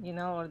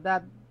 or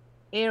that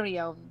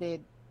area of the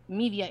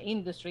media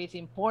industry is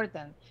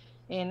important.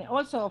 And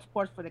also, of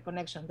course, for the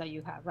connection that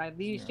you have, right?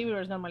 The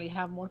distributors normally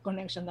have more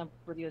connection than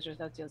producers.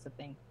 That's just a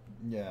thing.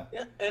 Yeah.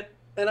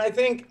 And I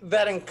think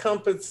that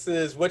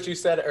encompasses what you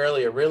said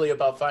earlier, really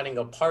about finding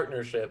a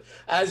partnership,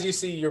 as you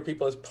see your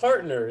people as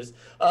partners,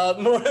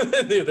 more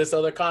than do this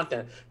other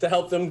content, to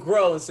help them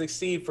grow and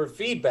succeed for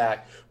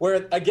feedback.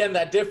 Where, again,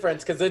 that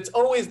difference, because it's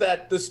always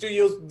that the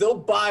studios, they'll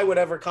buy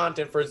whatever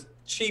content for as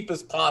cheap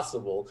as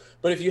possible.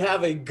 But if you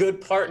have a good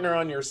partner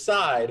on your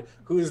side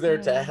who's there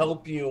to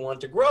help you and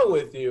want to grow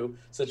with you,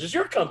 such as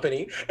your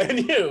company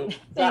and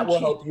that will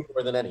help you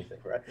more than anything,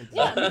 right?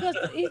 Yeah, because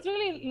it's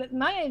really,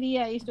 my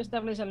idea is to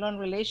establish a long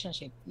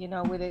relationship,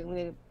 with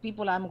the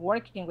people I'm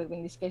working with,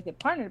 in this case, the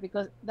partner,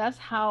 because that's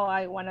how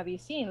I want to be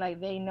seen. Like,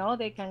 they know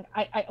they can,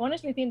 I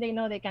honestly think they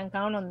know they can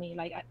count on me.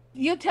 Like,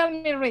 you tell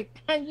me,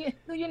 Rick,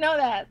 do you know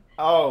that?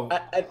 Oh,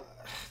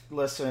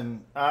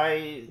 listen,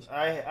 I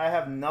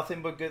have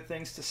nothing but good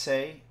things to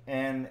say,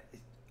 and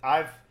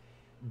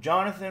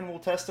Jonathan will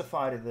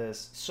testify to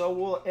this. So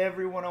will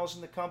everyone else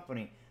in the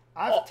company.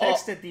 I've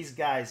texted these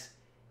guys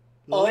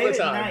late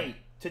at night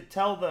to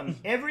tell them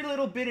every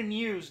little bit of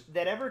news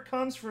that ever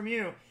comes from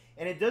you,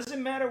 and it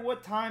doesn't matter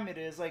what time it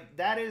is. Like,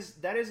 that is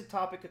a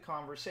topic of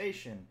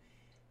conversation,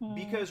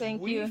 because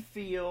we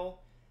feel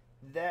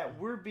that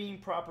we're being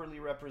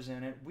properly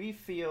represented. We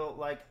feel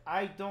like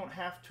I don't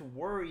have to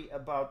worry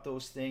about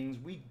those things.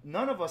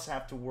 None of us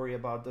have to worry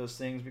about those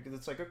things, because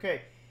it's like,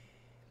 okay,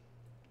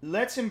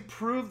 let's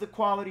improve the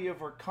quality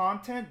of our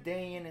content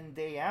day in and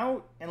day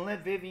out, and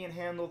let Vivian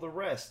handle the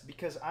rest.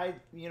 Because I'm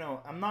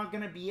not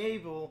going to be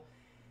able,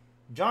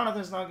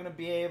 Jonathan's not going to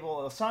be able,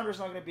 Alessandra's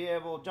not going to be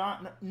able,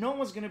 no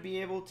one's going to be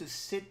able to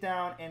sit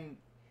down and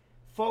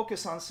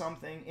focus on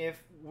something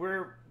if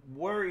we're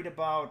worried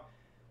about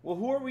Well,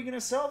 who are we going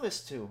to sell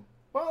this to?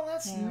 Well,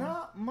 that's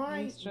not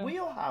my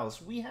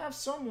wheelhouse. We have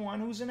someone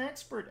who's an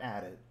expert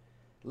at it.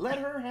 Let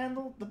her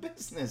handle the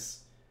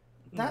business.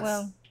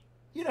 That's,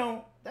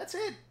 that's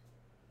it.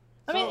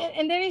 I mean,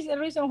 and there is a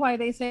reason why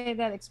they say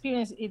that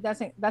experience, it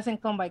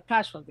doesn't come by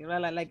casualty,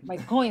 right? Like by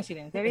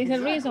coincidence. There is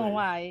a reason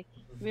why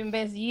we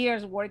invest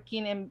years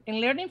working and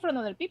learning from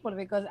other people,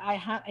 because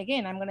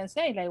I'm going to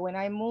say, like, when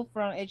I moved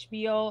from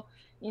HBO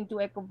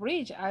into Echo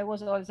Bridge, I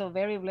was also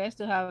very blessed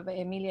to have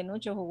Emilia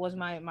Nuccio, who was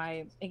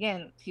my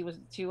again,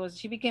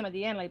 she became at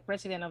the end like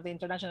president of the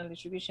international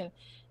distribution,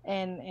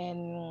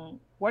 and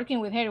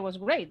working with her was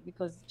great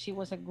because she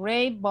was a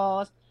great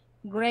boss,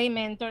 great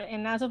mentor,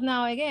 and as of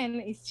now,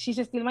 again, she's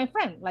still my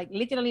friend. Like,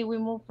 literally, we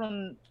moved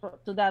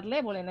to that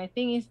level, and I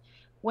think is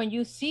when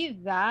you see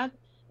that,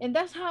 and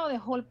that's how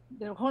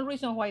the whole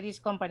reason why this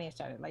company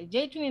started. Like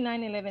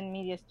J2911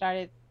 Media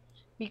started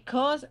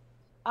because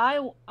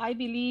I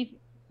believe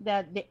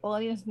that the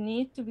audience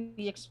needs to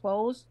be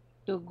exposed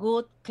to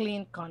good,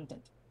 clean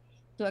content,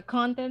 to a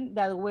content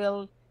that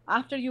will,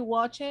 after you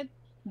watch it,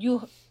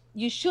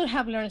 you should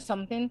have learned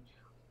something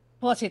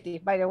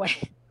positive, by the way.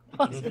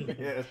 Positive.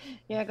 Yes.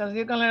 Yeah, because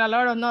you can learn a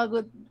lot of not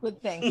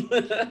good things.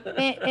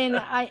 and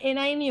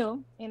I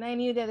knew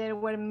that there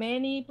were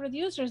many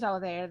producers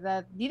out there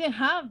that didn't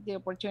have the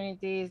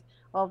opportunities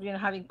of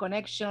having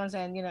connections,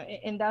 and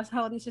and that's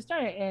how this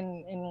started.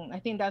 And I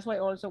think that's why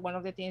also one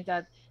of the things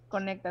that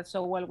connect us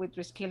so well with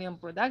Triskelion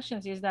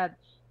Productions is that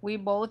we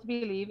both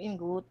believe in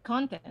good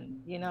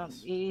content. It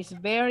is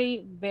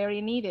very,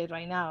 very needed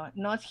right now.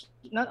 Not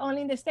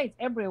only in the States,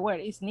 everywhere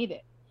it's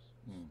needed.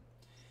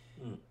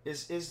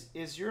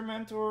 Is your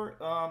mentor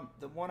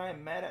the one I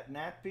met at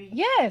NATPE?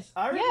 Yes.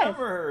 I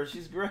remember her.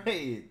 She's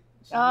great.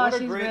 What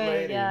a great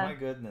lady. Yeah. My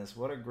goodness,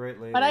 what a great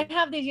lady. But I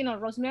have this,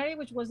 Rosemary,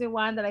 which was the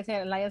one that I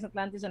said, Alliance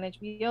Atlantis on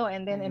HBO,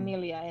 and then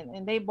Emilia.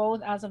 And they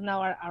both, as of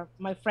now, are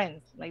my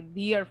friends, like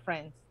dear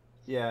friends.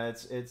 Yeah,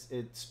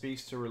 it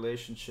speaks to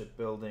relationship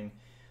building.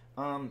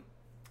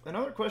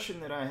 Another question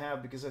that I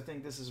have, because I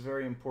think this is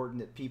very important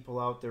that people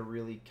out there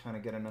really kind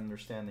of get an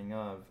understanding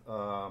of,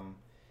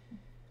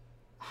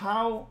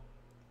 how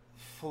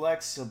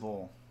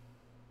flexible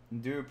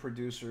do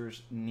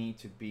producers need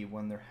to be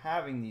when they're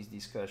having these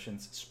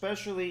discussions,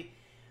 especially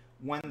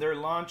when they're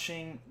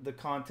launching the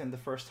content the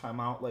first time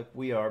out, like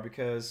we are?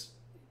 Because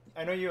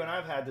I know you and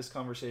I've had this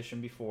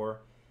conversation before,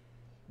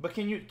 but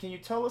can you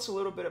tell us a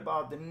little bit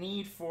about the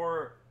need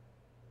for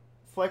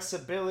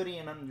flexibility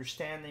and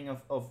understanding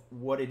of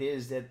what it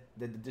is that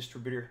the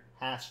distributor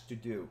has to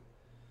do?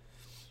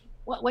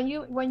 Well, when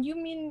you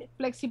mean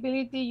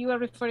flexibility, you are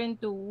referring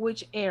to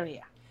which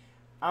area?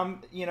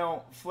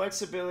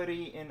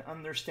 Flexibility in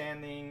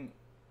understanding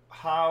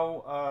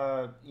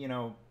how,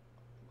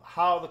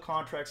 how the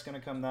contract's going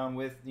to come down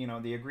with,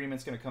 the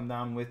agreement's going to come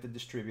down with the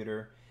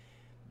distributor,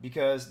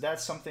 because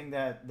that's something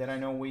that I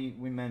know we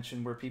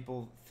mentioned, where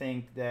people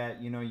think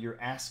that, you're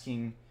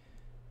asking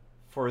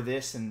for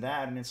this and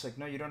that, and it's like,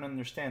 no, you don't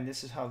understand.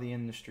 This is how the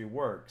industry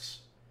works.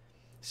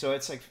 So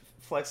it's like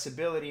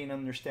flexibility in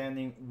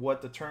understanding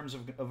what the terms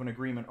of an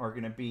agreement are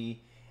going to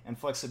be, and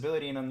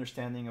flexibility and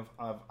understanding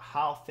of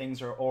how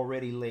things are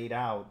already laid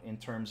out in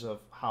terms of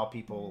how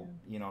people,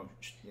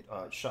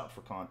 shop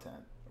for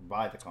content or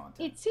buy the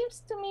content. It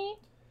seems to me,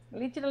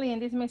 literally,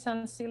 and this may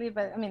sound silly,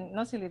 but I mean,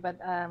 not silly, but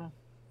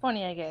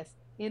funny, I guess.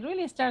 It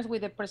really starts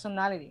with the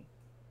personality.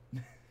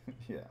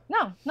 Yeah.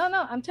 No,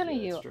 I'm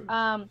telling you.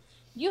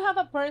 You have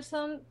a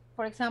person,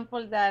 for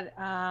example,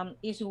 that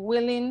is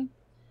willing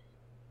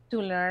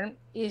to learn,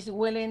 is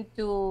willing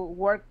to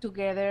work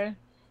together,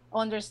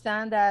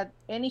 understand that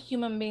any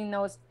human being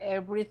knows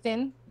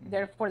everything.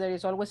 Therefore, there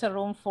is always a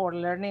room for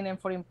learning and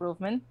for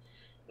improvement.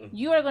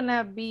 You are going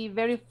to be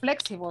very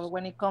flexible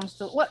when it comes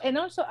to, well, and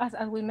also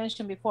as we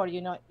mentioned before,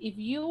 if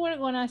you are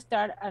going to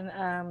start,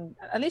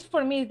 at least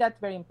for me, that's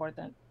very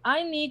important.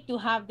 I need to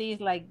have this,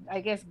 like,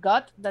 I guess,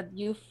 gut that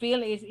you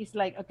feel is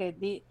like,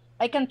 okay,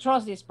 I can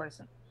trust this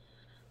person,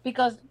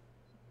 because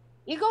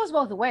it goes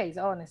both ways,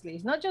 honestly.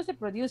 It's not just the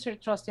producer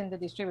trusting the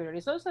distributor.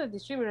 It's also the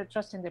distributor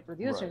trusting the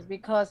producers, right?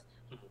 Because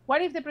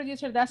what if the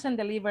producer doesn't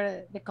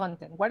deliver the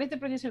content? What if the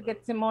producer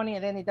gets the money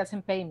and then it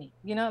doesn't pay me?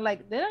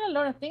 Like, there are a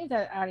lot of things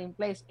that are in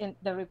place and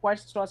that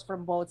requires trust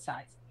from both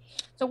sides.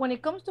 So when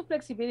it comes to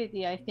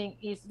flexibility, I think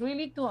it's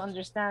really to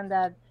understand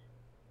that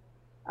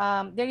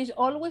there is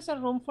always a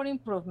room for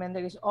improvement.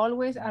 There is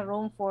always a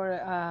room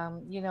for,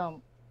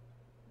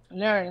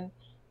 learn.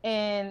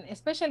 And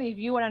especially if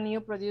you are a new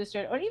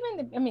producer, or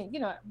even,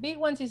 big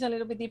ones is a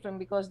little bit different,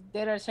 because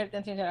there are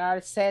certain things that are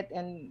set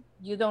and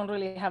you don't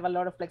really have a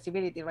lot of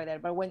flexibility right there.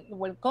 But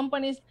when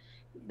companies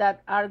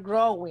that are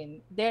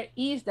growing, there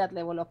is that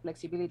level of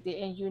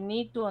flexibility, and you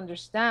need to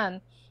understand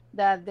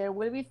that there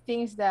will be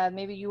things that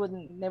maybe you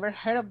would never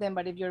heard of them,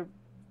 but if your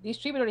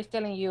distributor is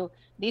telling you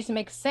this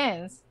makes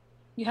sense,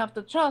 you have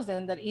to trust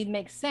them that it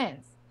makes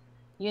sense,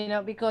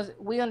 because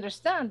we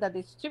understand that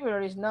the distributor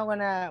is not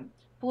gonna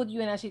put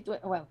you in a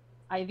situation. Well,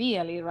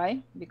 ideally,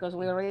 right? Because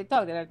we already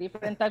talked, there are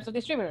different types of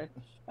distributors.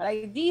 But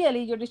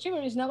ideally, your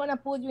distributor is not going to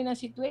put you in a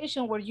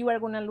situation where you are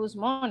going to lose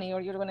money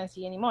or you're going to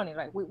see any money,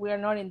 right? We are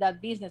not in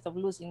that business of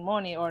losing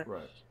money or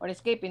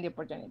escaping the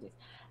opportunities.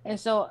 And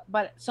so,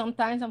 but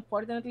sometimes,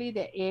 unfortunately,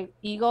 the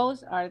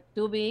egos are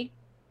too big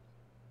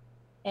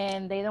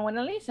and they don't want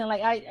to listen.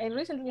 Like I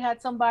recently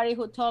had somebody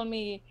who told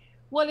me,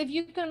 well, if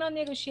you cannot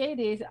negotiate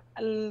this,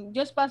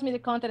 just pass me the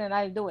content and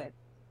I'll do it.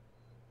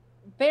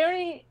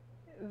 Very,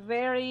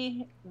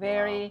 very,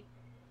 very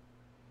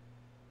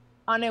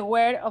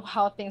unaware of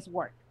how things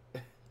work.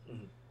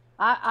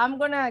 I'm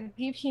gonna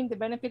give him the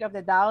benefit of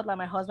the doubt, like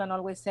my husband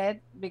always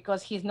said,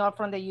 because he's not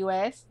from the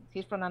US,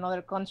 he's from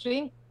another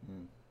country.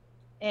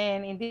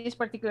 And in this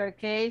particular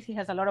case, he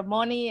has a lot of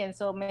money. And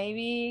so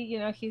maybe, you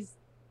know, his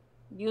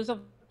use of,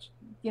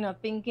 you know,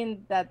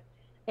 thinking that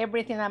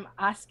everything I'm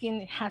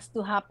asking has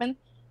to happen.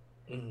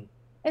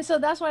 And so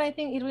that's what I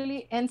think it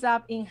really ends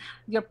up in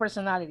your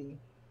personality.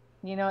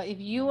 You know, if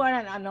you are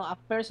a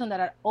person that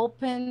are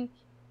open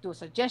to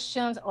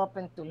suggestions,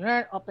 open to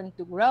learn, open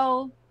to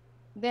grow,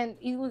 then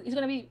it's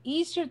going to be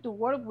easier to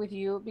work with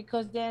you,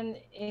 because then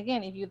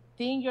again, if you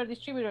think your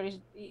distributor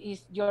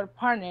is your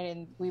partner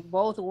and we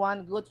both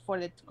want good for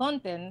the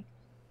content,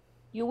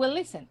 you will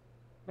listen.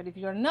 But if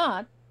you're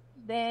not,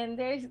 then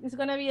it's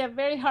going to be a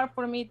very hard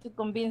for me to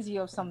convince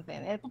you of something.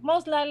 And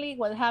most likely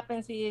what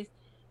happens is,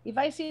 if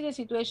I see the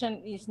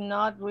situation is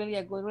not really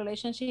a good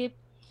relationship,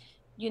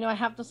 you know, I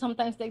have to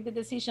sometimes take the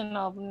decision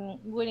of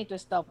we need to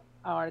stop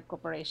our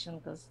cooperation,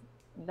 because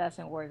it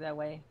doesn't work that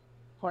way,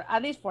 for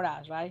at least for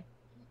us, right?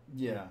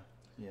 Yeah.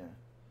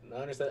 I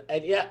understand.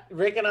 And yeah,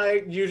 Rick and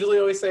I usually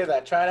always say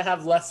that. Try to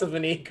have less of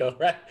an ego,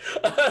 right?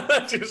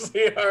 That's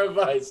usually our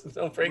advice.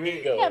 Don't bring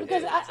ego. Yeah,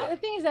 because the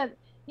thing is that,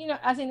 you know,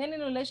 as in any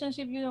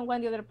relationship, you don't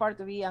want the other part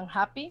to be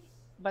unhappy,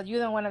 but you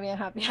don't want to be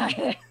unhappy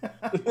either.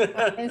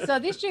 And so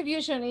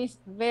distribution is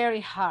very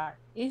hard.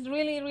 It's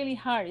really, really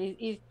hard.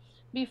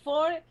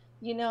 Before,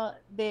 you know,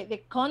 the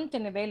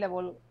content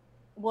available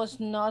was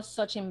not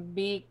such a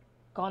big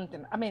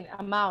content, I mean,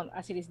 amount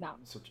as it is now.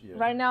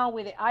 Right now,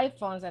 with the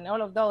iPhones and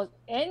all of those,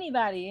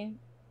 anybody,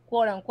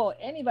 quote unquote,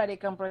 anybody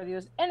can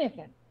produce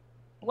anything,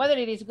 whether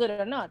it is good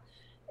or not.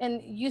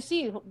 And you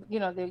see, you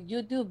know, the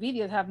YouTube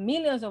videos have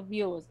millions of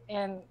views.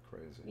 And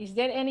is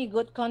there any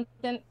good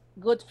content,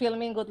 good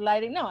filming, good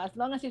lighting? No, as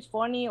long as it's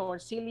funny or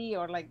silly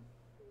or like,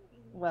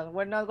 well,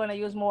 we're not going to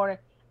use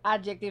more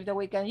adjectives that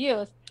we can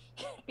use.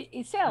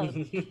 It sells.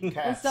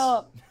 And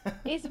so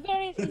it's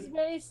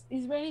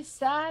very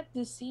sad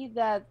to see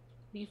that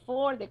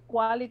before the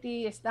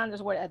quality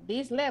standards were at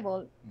this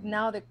level,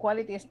 now the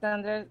quality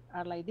standards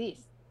are like this.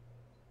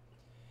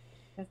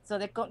 And so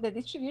the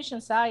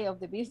distribution side of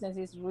the business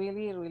is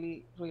really,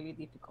 really, really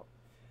difficult.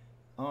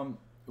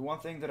 One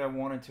thing that I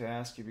wanted to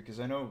ask you, because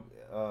I know,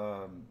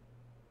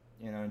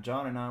 you know,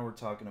 John and I were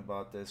talking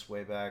about this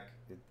way back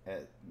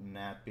at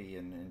NATPE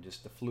and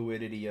just the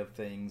fluidity of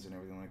things and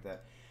everything like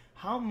that.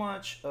 How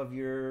much of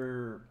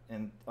your,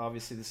 and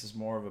obviously this is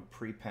more of a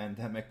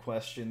pre-pandemic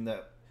question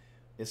that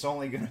it's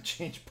only going to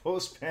change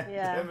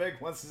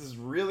post-pandemic once this is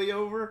really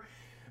over,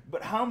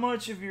 but how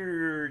much of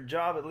your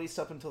job, at least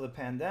up until the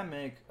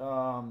pandemic,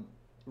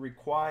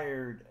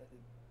 required,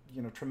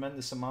 you know,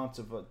 tremendous amounts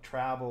of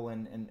travel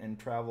and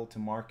travel to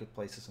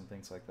marketplaces and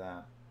things like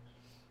that?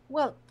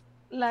 Well,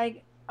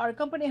 like our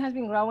company has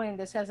been growing in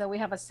the sense that we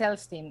have a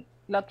sales team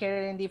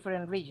located in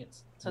different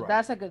regions. So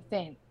that's a good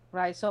thing,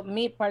 right? So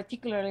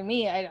particularly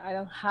me, I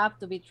don't have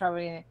to be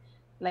traveling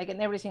like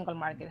in every single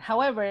market.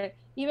 However,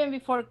 even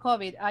before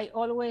COVID, I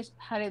always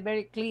had it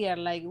very clear,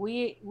 like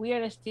we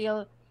are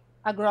still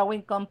a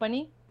growing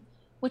company,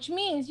 which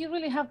means you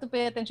really have to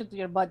pay attention to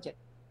your budget,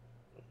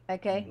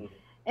 okay?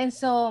 And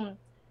so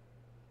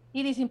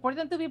it is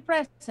important to be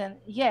present,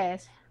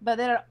 yes, but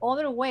there are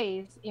other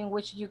ways in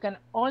which you can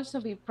also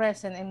be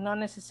present and not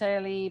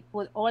necessarily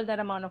put all that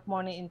amount of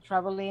money in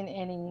traveling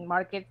and in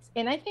markets.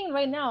 And I think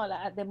right now,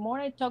 the more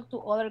I talk to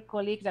other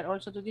colleagues that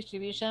also do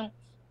distribution,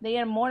 they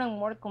are more and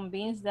more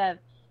convinced that,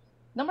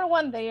 number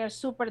one, they are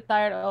super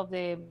tired of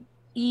the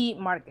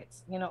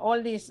e-markets, you know,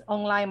 all these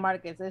online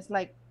markets. It's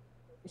like,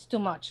 it's too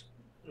much.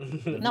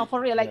 No, for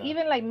real, like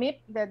even like MIP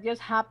that just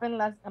happened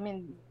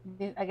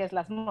I guess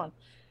last month.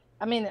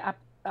 I mean,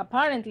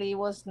 apparently it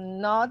was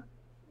not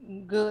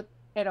good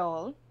at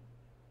all.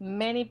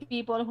 Many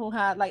people who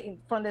had, like,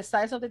 from the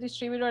size of the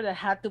distributor that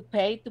had to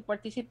pay to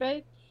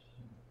participate,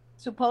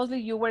 supposedly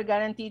you were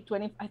guaranteed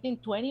 20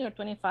 or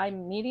 25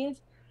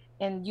 meetings,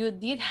 and you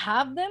did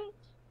have them,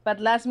 but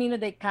last minute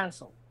they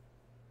canceled.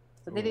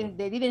 So they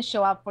didn't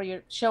show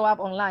up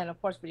online,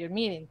 of course, for your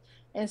meeting.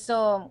 And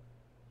so,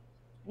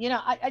 you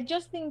know, I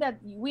just think that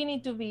we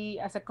need to be,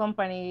 as a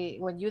company,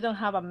 when you don't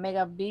have a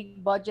mega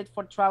big budget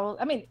for travel.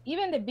 I mean,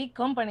 even the big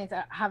companies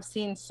have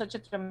seen such a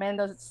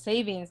tremendous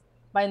savings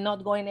by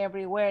not going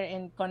everywhere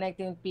and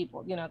connecting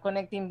people, you know,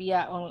 connecting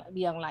via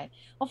online.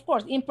 Of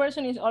course, in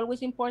person is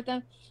always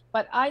important,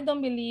 but I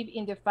don't believe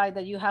in the fact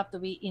that you have to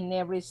be in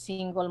every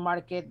single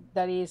market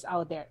that is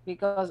out there,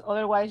 because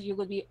otherwise you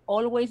could be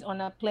always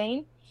on a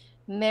plane,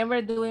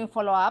 never doing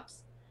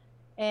follow-ups,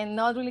 and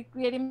not really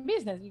creating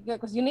business,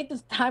 because you need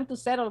time to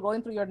settle,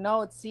 going through your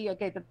notes, see,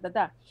 okay,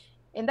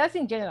 and that's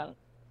in general.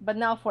 But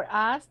now for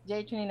us,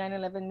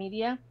 J2911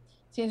 Media,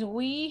 since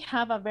we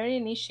have a very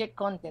niche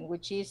content,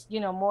 which is,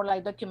 more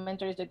like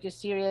documentaries,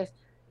 docuseries,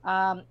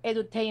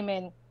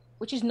 edutainment,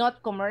 which is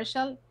not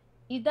commercial,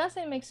 it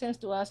doesn't make sense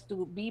to us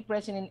to be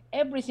present in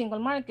every single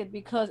market,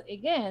 because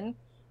again,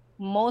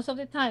 most of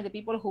the time, the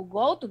people who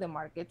go to the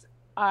markets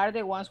are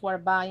the ones who are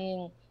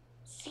buying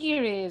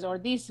series or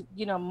this,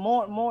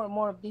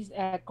 more of this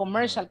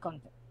commercial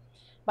content.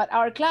 But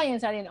our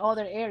clients are in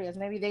other areas.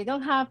 Maybe they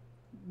don't have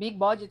big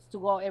budgets to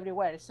go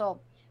everywhere. So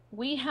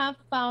we have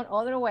found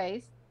other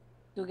ways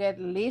to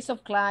get lists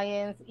of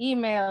clients,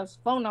 emails,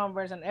 phone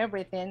numbers, and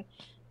everything,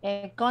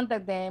 and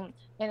contact them.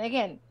 And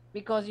again,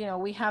 because we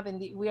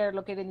are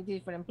located in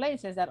different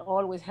places, that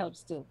always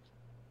helps too.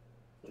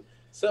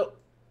 So,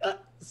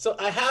 so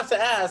I have to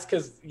ask,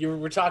 because you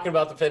were talking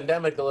about the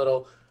pandemic a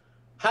little.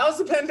 How's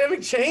the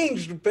pandemic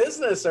changed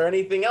business or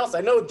anything else?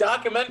 I know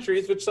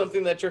documentaries, which is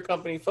something that your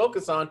company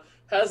focus on,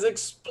 has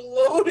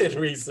exploded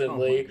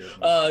recently,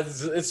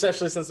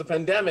 especially since the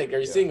pandemic. Are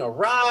you seeing a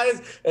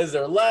rise? Is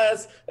there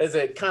less? Is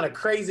it kind of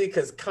crazy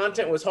because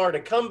content was hard to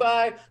come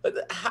by?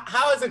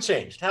 How has it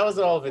changed? How has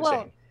all of it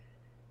changed?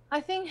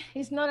 I think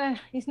it's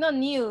not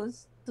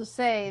news to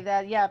say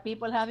that,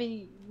 people have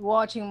been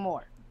watching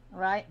more,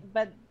 right?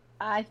 But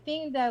I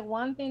think that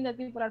one thing that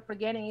people are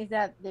forgetting is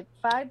that the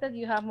fact that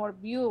you have more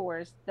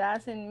viewers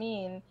doesn't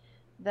mean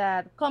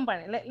that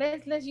company.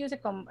 Let's use a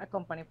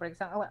company, for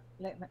example.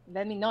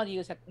 Let me not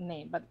use a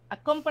name, but a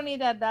company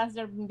that does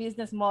their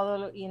business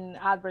model in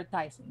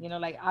advertising,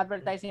 like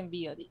advertising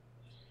VOD.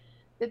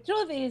 The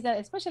truth is that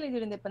especially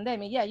during the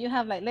pandemic, you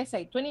have let's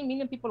say 20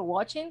 million people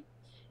watching,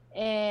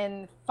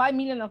 and 5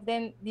 million of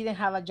them didn't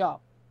have a job.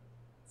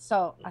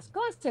 So as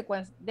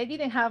consequence, they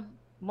didn't have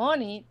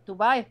money to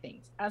buy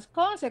things. As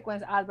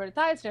consequence,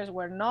 advertisers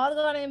were not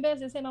going to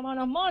invest the same amount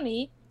of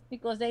money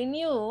because they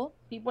knew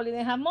people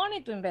didn't have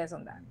money to invest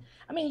on that.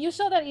 I mean, you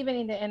saw that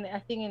even I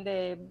think in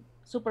the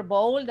Super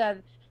Bowl,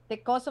 that the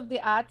cost of the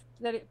ad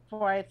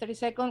for a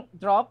 30-second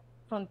drop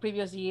from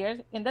previous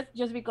years. And that's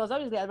just because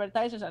obviously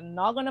advertisers are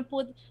not going to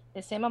put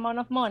the same amount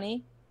of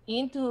money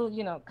into,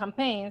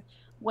 campaigns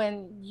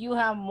when you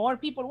have more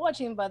people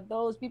watching, but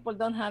those people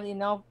don't have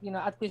enough,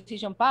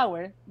 acquisition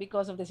power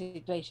because of the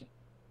situation.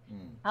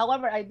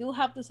 However, I do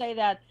have to say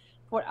that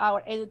for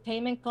our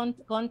edutainment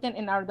content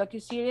in our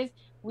docuseries,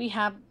 we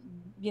have,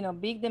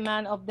 big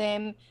demand of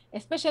them,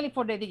 especially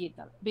for the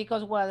digital,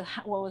 because what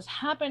was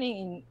happening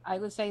in, I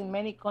would say, in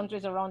many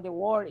countries around the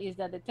world is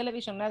that the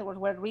television networks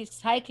were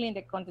recycling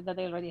the content that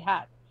they already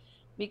had.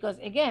 Because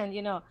again,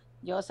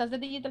 just as the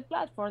digital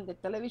platform, the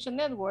television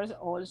networks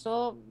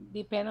also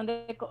depend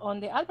on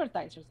the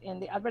advertisers,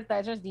 and the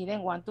advertisers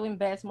didn't want to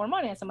invest more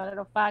money. As a matter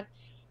of fact,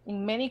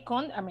 in many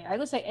I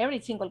would say every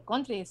single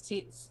country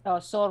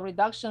saw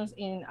reductions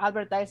in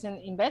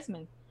advertising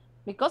investment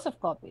because of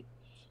COVID.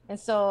 And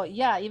so,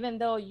 even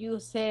though you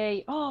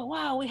say, oh,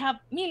 wow, we have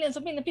millions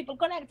of people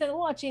connected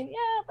watching,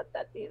 but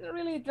that didn't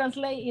really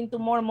translate into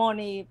more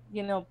money,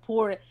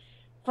 pour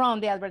from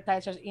the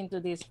advertisers into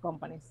these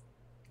companies.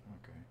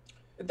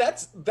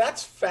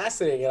 That's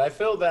fascinating. And I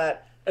feel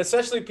that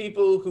especially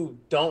people who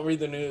don't read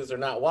the news or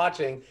not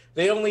watching,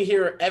 they only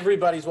hear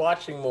everybody's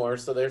watching more,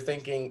 so they're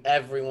thinking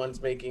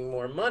everyone's making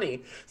more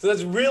money. So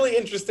that's really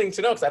interesting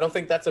to know, because I don't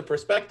think that's a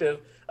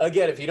perspective,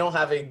 again, if you don't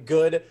have a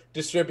good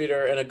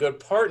distributor and a good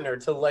partner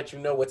to let you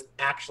know what's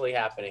actually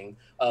happening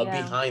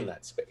behind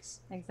that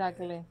space.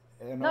 Exactly.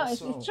 And no,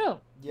 also, it's true.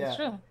 Yeah, it's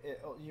true.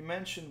 You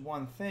mentioned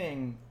one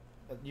thing.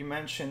 You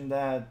mentioned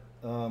that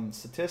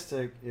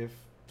statistic, if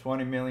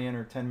 20 million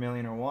or 10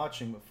 million are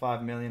watching, but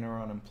 5 million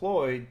are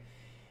unemployed.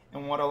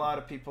 And what a lot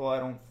of people, I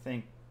don't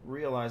think,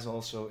 realize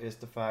also is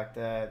the fact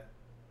that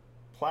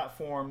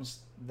platforms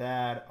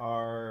that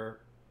are,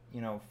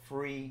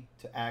 free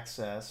to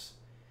access,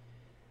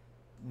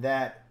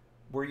 that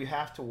where you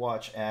have to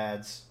watch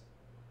ads,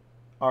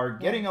 are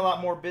getting a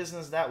lot more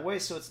business that way.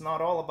 So it's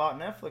not all about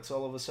Netflix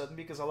all of a sudden,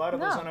 because a lot of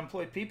those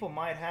unemployed people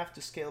might have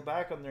to scale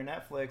back on their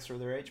Netflix or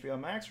their HBO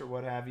Max or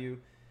what have you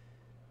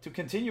to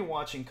continue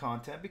watching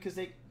content, because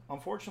they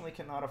unfortunately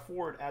cannot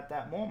afford at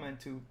that moment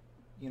to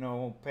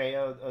pay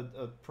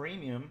a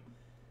premium,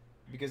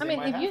 because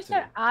if you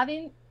start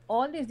adding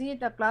all these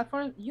digital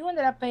platforms, you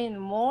ended up paying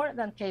more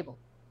than cable.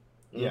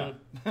 Yeah.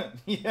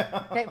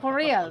 Yeah. Okay, for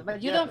real,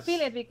 but you don't feel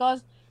it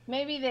because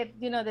maybe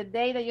the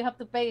day that you have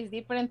to pay is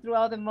different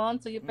throughout the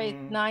month. So you pay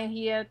 9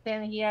 here,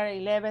 10 here,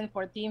 11,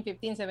 14,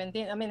 15,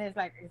 17. I mean, it's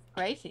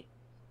crazy.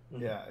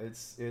 Yeah,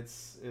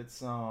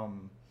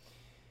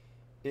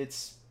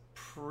 it's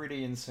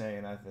pretty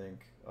insane, I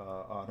think,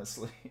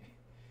 honestly.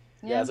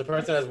 Yeah, as a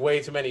person who has way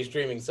too many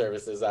streaming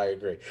services, I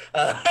agree.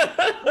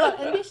 Well,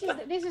 and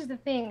this is the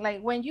thing.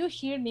 Like when you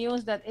hear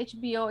news that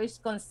HBO is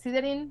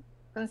considering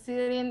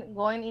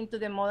going into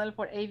the model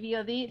for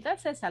AVOD,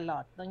 that says a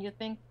lot, don't you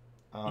think?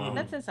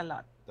 That says a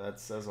lot. That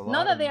says a lot.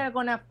 Not that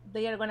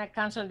they are gonna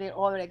cancel their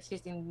other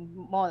existing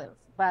models,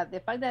 but the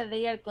fact that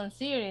they are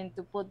considering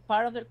to put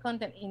part of their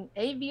content in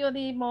a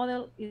VOD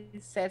model,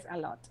 it says a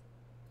lot.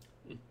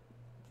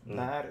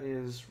 That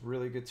is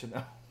really good to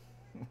know.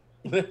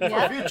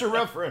 For future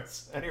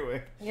reference,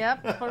 anyway.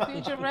 Yep, for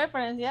future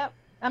reference. Yep.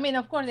 I mean,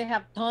 of course, they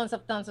have tons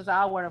of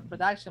hours of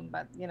production,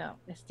 but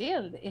it's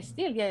still,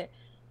 yeah.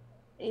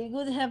 It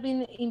would have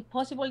been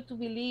impossible to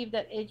believe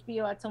that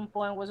HBO at some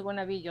point was going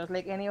to be just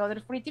like any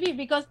other free TV,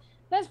 because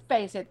let's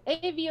face it,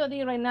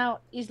 AVOD right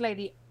now is like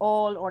the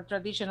old or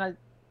traditional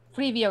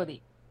free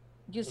VOD.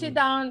 You sit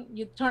down,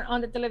 you turn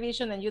on the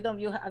television, and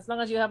as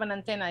long as you have an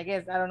antenna, I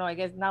guess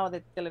now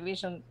the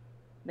television,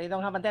 they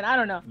don't have antenna, I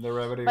don't know.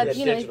 But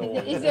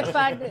it's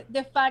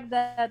the fact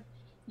that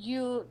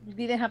you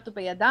didn't have to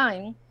pay a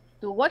dime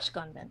to watch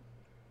content.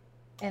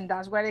 And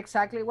that's but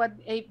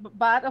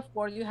of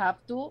course you have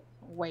to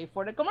wait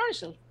for the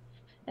commercials,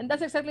 and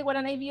that's exactly what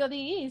an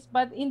AVOD is,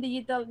 but in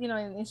digital,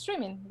 in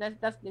streaming.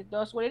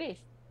 That's what it is.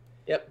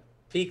 Yep,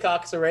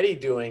 Peacock's already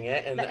doing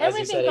it, and as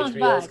you said,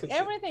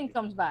 everything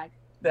comes back.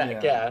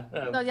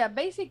 So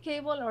basic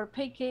cable or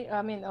paid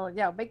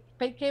cable,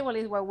 paid cable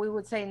is what we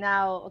would say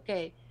now.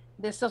 Okay,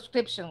 the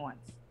subscription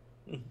ones.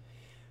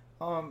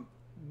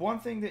 One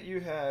thing that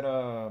you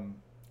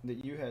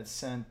had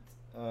sent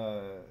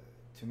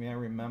to me, I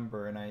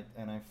remember, and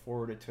I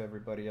forwarded to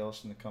everybody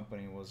else in the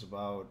company, was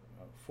about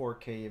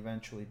 4K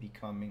eventually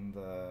becoming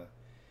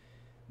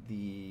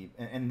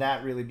and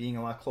that really being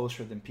a lot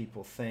closer than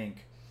people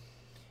think.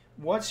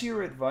 What's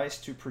your advice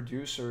to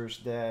producers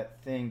that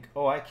think,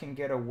 oh, I can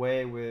get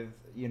away with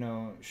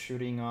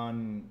shooting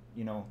on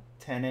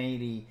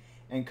 1080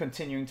 and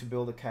continuing to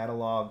build a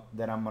catalog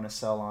that I'm going to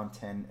sell on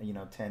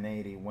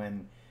 1080,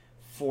 when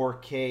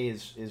 4K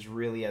is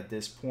really at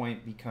this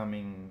point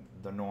becoming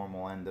the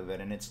normal end of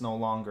it, and it's no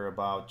longer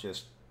about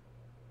just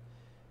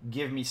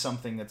give me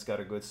something that's got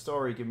a good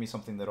story, give me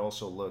something that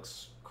also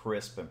looks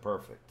crisp and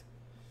perfect.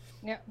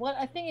 Yeah, well,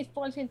 I think it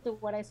falls into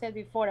what I said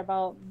before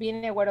about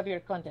being aware of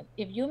your content.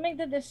 If you make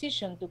the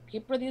decision to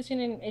keep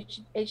producing in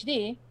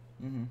HD,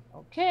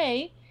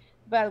 okay,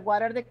 but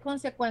what are the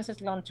consequences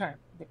long term?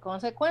 The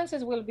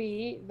consequences will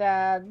be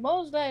that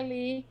most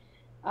likely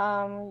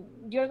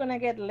you're going to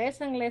get less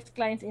and less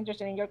clients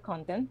interested in your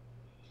content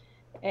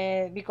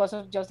because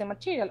of just the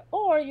material,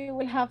 or you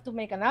will have to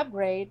make an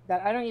upgrade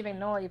that I don't even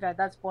know if at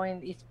that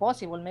point it's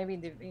possible. Maybe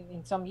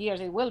in some years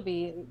it will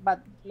be,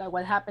 but like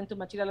what happened to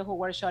material who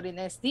were shot in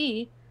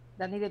SD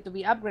that needed to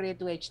be upgraded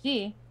to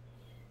HD.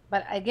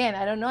 But again,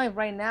 I don't know if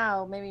right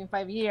now, maybe in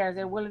 5 years,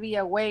 there will be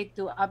a way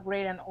to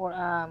upgrade an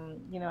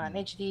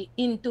HD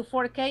into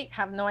 4K.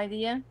 Have no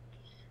idea.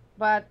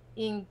 But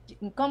in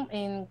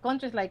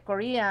countries like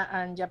Korea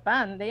and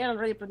Japan, they are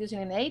already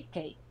producing in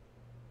 8K.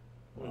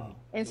 Wow.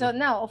 And so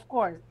now, of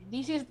course,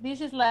 this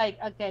is like,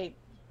 okay,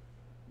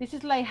 this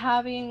is like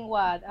having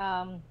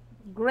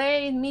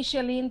gray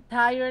Michelin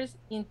tires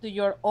into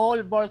your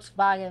old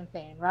Volkswagen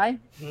thing, right?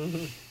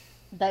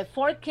 The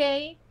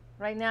 4K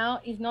right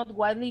now is not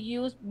widely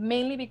used,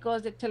 mainly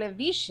because the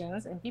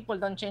televisions, and people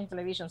don't change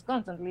televisions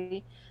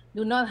constantly,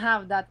 do not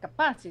have that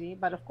capacity.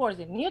 But of course,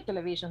 the new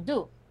televisions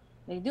do.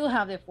 They do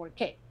have the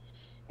 4K.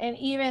 And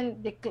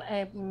even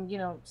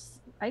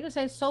I would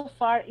say so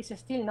far it's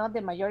still not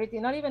the majority,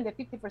 not even the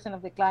 50%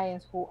 of the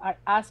clients who are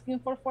asking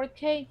for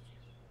 4K.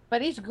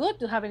 But it's good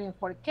to have it in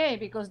 4K,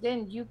 because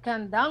then you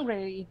can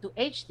downgrade it into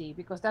HD,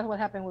 because that's what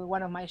happened with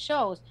one of my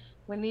shows.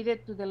 We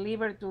needed to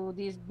deliver to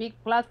these big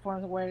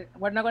platforms where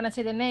we're not going to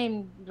say the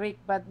name, Rick,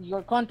 but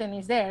your content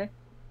is there.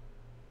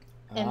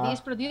 And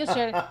this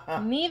producer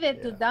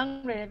needed to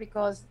downgrade it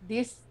because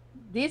this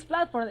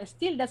platform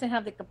still doesn't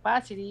have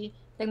the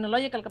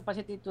technological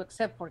capacity to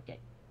accept 4K.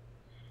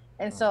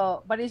 And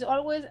so, but it's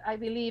always, I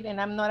believe,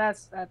 and I'm not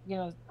as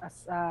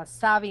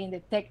savvy in the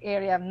tech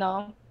area,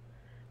 no,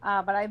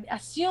 but I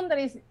assume that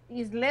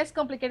it's less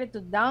complicated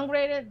to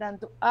downgrade it than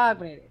to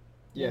upgrade it.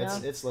 Yeah,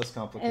 it's less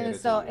complicated. And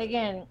so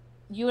again,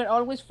 you are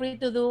always free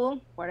to do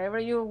whatever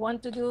you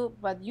want to do,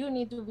 but you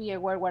need to be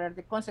aware what are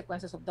the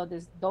consequences of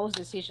those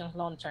decisions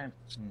long term.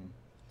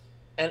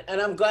 And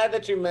I'm glad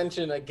that you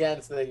mentioned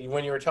against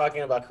when you were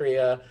talking about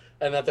Korea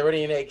and that they're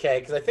already in 8K,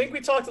 because I think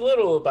we talked a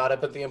little about it,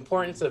 but the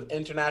importance of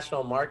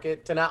international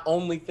market, to not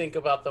only think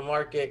about the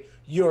market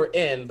you're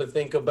in, but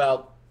think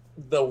about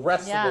the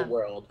rest of the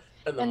world.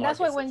 And that's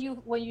why when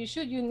you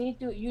shoot, you need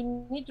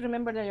to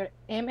remember that your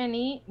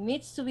M&E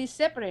needs to be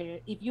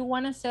separated. If you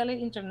want to sell it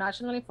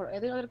internationally for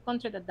any other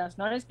country that does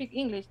not speak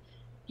English,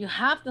 you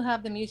have to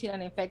have the music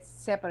and effects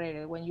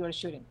separated when you are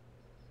shooting,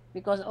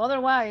 because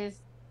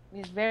otherwise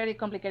it's very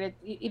complicated.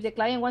 If the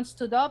client wants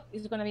to dub,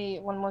 it's going to be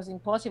almost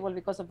impossible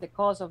because of the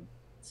cost of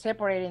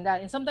separating that,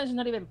 and sometimes it's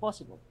not even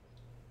possible.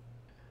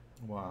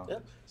 Wow. Yeah.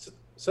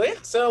 So yeah,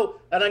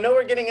 and I know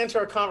we're getting into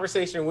our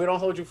conversation. We don't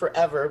hold you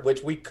forever,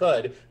 which we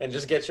could, and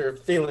just get your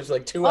feelings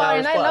like 2 hours.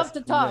 And I love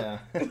to talk. Yeah.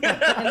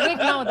 And Rick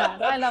know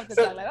that. I love to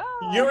talk. Like,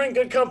 You're in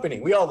good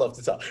company. We all love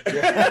to talk.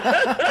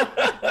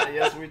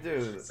 Yes, we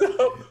do.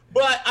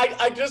 But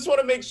I just want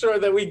to make sure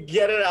that we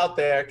get it out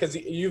there, because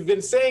you've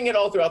been saying it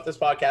all throughout this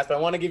podcast. But I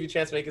want to give you a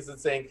chance to make us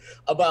saying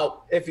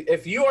about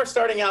if you are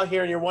starting out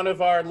here and you're one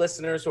of our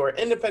listeners who are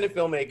independent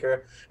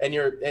filmmaker and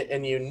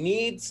you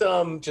need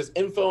some just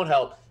info and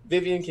help.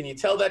 Vivian, can you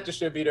tell that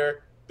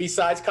distributor,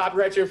 besides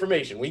copyright your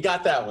information? We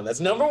got that one. That's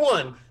number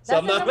one. So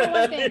that's the number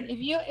one thing.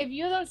 If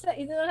you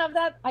don't have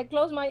that, I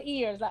close my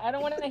ears. Like, I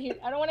don't want to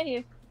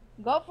hear.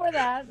 Go for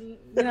that.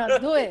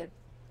 Do it.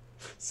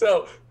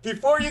 So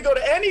before you go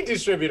to any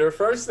distributor,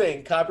 first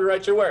thing,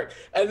 copyright your work.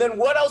 And then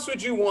what else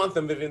would you want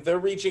them, Vivian? If they're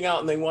reaching out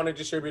and they want a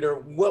distributor,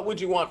 what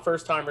would you want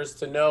first timers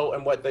to know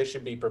and what they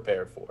should be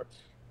prepared for?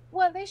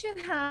 Well, they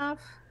should have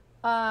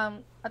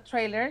a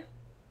trailer.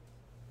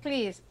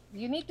 Please,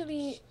 you need to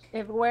be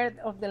aware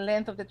of the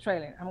length of the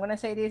trailer. I'm going to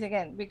say this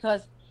again,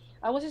 because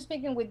I was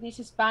speaking with this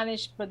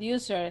Spanish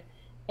producer,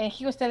 and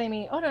he was telling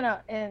me, oh, no.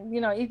 And,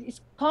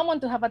 it's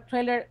common to have a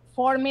trailer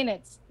 4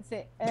 minutes. I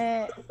say,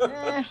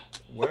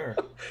 Where?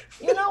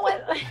 You know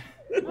what?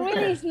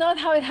 Really, it's not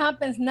how it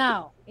happens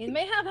now. It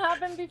may have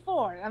happened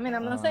before. I mean,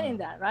 I'm not saying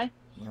that, right?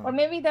 No. Or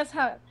maybe that's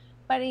how.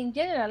 But in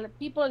general,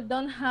 people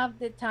don't have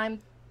the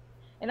time.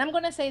 And I'm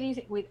going to say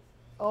this with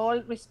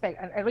all respect,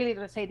 and I really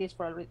say this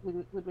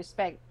with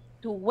respect,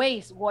 to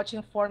waste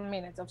watching 4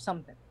 minutes of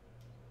something,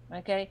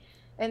 okay?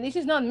 And this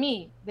is not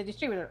me, the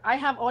distributor. I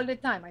have all the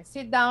time. I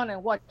sit down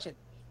and watch it.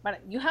 But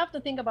you have to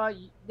think about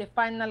the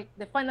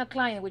final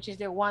client, which is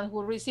the one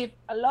who receives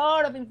a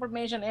lot of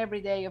information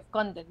every day of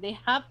content. They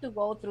have to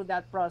go through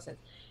that process,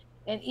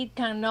 and it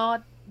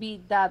cannot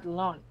be that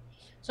long.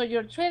 So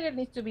your trailer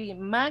needs to be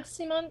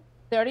maximum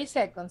 30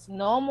 seconds,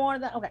 no more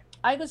than, okay,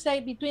 I could say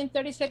between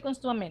 30 seconds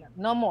to a minute,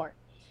 no more.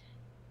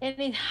 And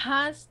it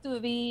has to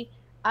be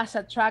as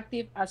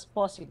attractive as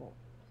possible.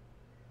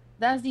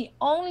 That's the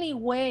only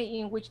way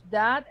in which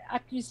that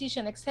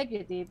acquisition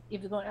executive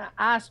is going to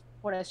ask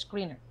for a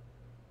screener.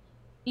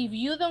 If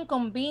you don't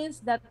convince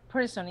that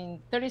person in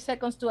 30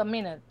 seconds to a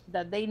minute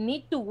that they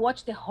need to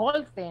watch the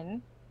whole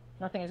thing,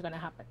 nothing is going to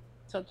happen.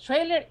 So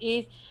trailer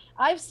is,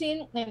 I've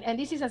seen, and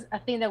this is a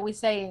thing that we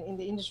say in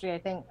the industry, I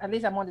think, at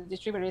least among the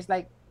distributors,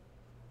 like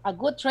a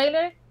good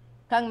trailer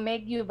can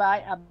make you buy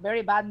a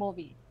very bad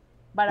movie,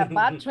 but a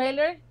bad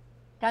trailer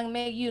can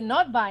make you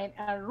not buy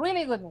a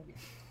really good movie.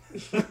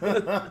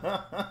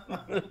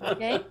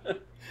 Okay,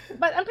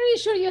 but I'm pretty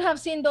sure you have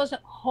seen those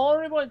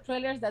horrible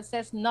trailers that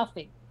says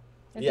nothing.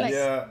 It's like,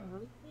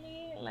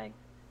 really? Like,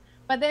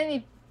 but then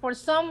if for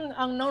some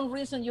unknown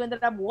reason you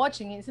ended up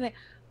watching it, it's like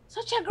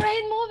such a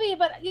great movie,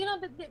 but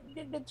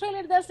the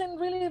trailer doesn't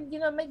really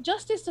make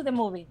justice to the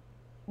movie.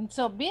 And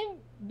so being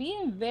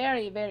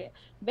very, very,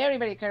 very,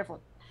 very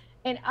careful.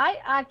 And I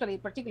actually,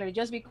 particularly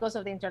just because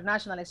of the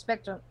international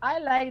spectrum, I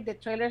like the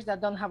trailers that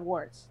don't have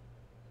words.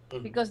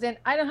 Because then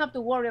I don't have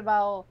to worry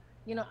about,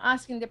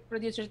 asking the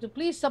producers to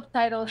please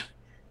subtitle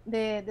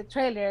the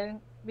trailer,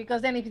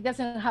 because then if it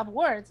doesn't have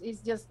words, it's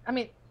just,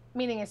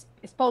 meaning it's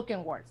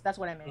spoken words. That's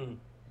what I mean.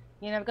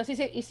 Because if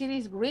it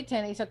is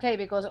written, it's okay,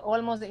 because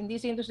almost in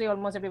this industry,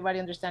 almost everybody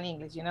understands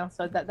English,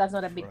 so that's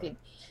not a big thing.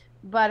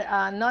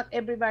 But not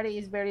everybody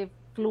is very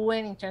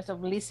fluent in terms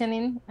of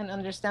listening and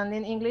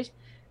understanding English.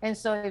 And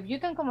so if you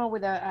can come up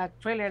with a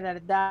trailer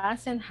that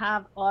doesn't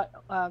have,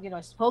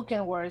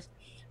 spoken words,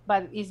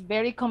 but is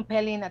very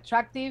compelling,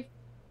 attractive,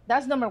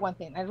 that's number one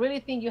thing. I really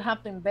think you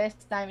have to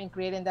invest time in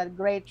creating that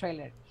great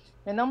trailer.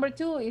 The number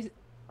two is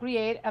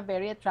create a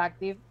very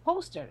attractive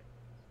poster.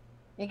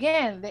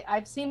 Again,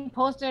 I've seen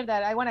posters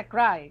that I want to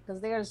cry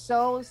because they are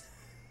so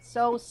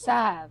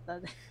sad.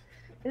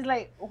 It's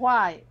like,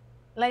 why?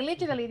 Like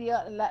literally,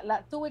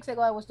 2 weeks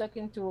ago, I was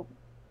talking to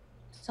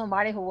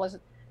somebody who was,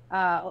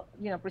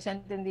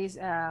 presenting this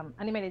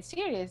animated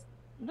series.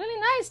 Really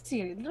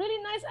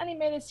nice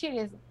animated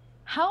series.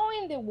 How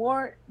in the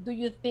world do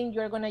you think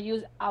you're going to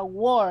use a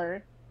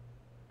word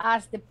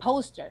as the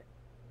poster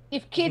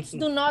if kids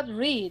do not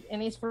read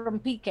and it's from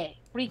pre-K?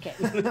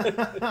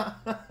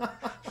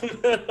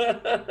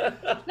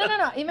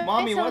 No.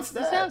 Mommy, what's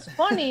that? It sounds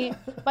funny,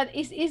 but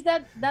is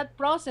that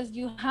process?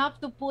 You have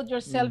to put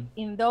yourself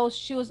in those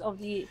shoes of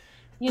the,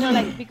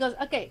 because,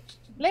 okay,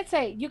 let's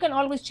say you can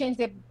always change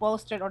the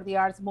poster or the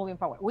arts moving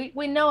forward.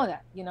 We know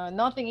that,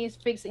 nothing is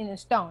fixed in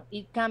stone.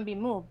 It can be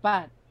moved,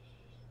 but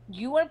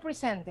you are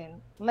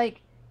presenting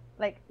like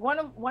one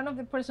of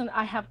the person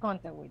I have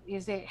contact with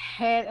is a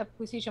head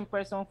acquisition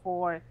person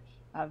for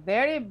a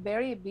very,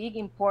 very big,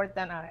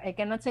 important, I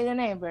cannot say the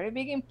name, very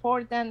big,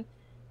 important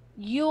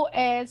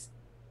U.S.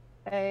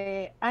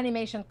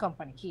 animation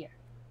company here.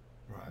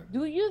 Right.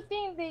 Do you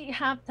think they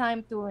have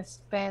time to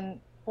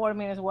spend 4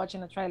 minutes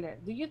watching a trailer?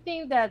 Do you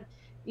think that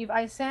if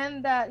I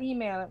send that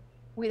email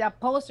with a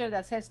poster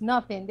that says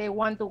nothing, they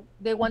want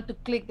to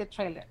click the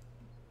trailer?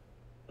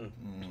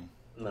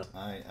 No.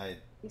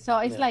 So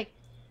it's like,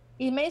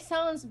 it may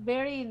sound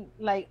very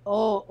like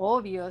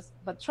obvious,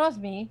 but trust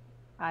me,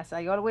 as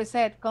I always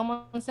said,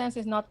 common sense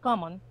is not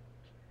common.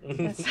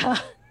 And so,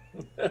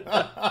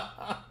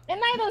 and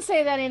I don't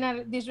say that in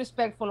a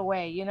disrespectful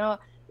way, you know.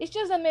 It's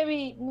just that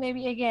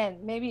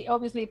maybe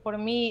obviously for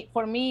me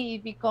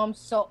it becomes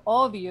so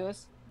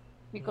obvious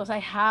because I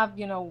have,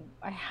 you know,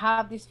 I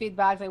have these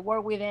feedbacks, I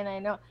work with it, I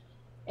know,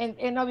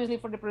 and obviously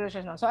for the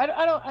producers now. So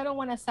I don't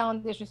want to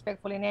sound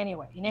disrespectful in any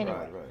way,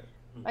 Right.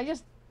 I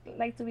just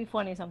like to be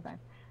funny sometimes.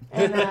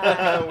 And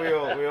we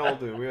all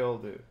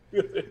do.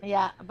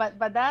 Yeah,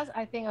 but that's,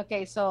 I think,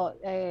 okay. So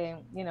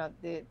you know,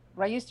 the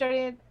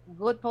registered,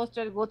 good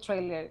poster, good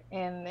trailer,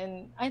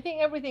 and I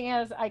think everything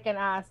else I can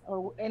ask,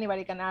 or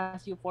anybody can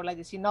ask you for, like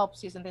the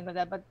synopsis and things like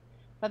that. But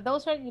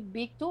those are your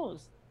big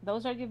tools.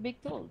 Those are your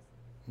big tools.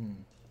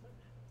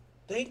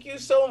 Thank you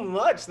so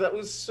much. That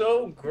was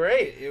so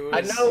great.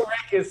 I know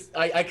Rick is.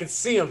 I can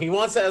see him. He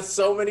wants to ask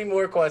so many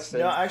more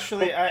questions. No,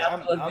 actually,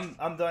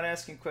 I'm done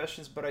asking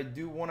questions, but I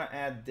do want to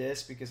add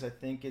this because I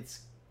think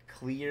it's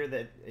clear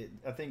that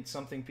I think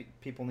something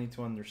people need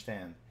to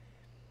understand.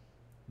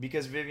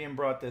 Because Vivian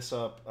brought this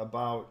up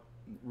about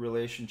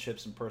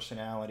relationships and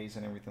personalities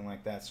and everything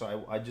like that.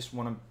 So I just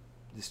want to,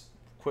 this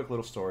quick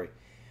little story.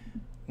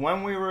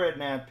 When we were at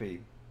NATPE,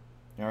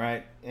 all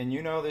right, and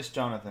you know this,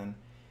 Jonathan,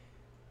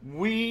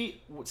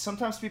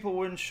 sometimes people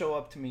wouldn't show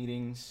up to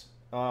meetings,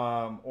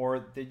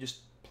 or they just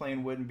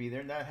plain wouldn't be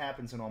there. And that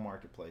happens in all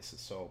marketplaces.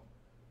 So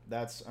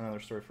that's another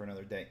story for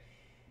another day.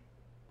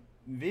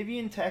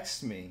 Vivian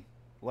texts me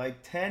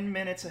like 10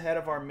 minutes ahead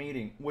of our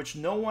meeting, which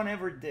no one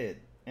ever did.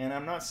 And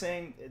I'm not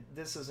saying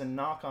this is a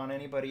knock on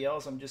anybody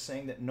else. I'm just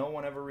saying that no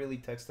one ever really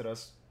texted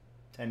us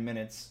 10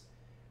 minutes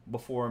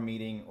before a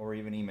meeting or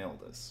even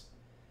emailed us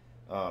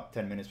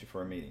 10 minutes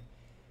before a meeting.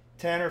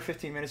 10 or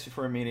 15 minutes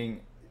before a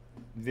meeting,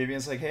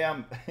 Vivian's like, hey,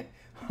 I'm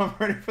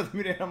ready for the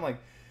meeting. And I'm like,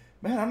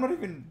 man, I'm not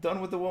even done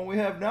with the one we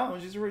have now.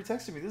 And she's already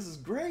texting me. This is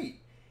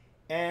great.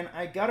 And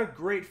I got a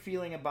great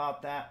feeling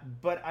about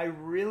that. But I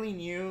really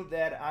knew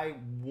that I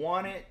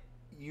wanted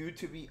you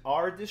to be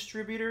our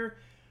distributor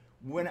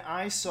when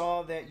I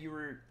saw that you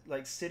were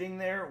like sitting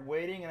there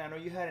waiting. And I know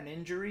you had an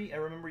injury. I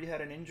remember you had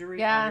an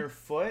injury on your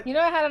foot. You know,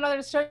 I had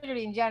another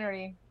surgery in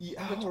January.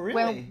 Yeah, which really?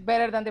 Went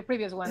better than the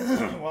previous one.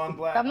 Well, I'm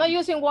glad. I'm not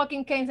using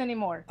walking canes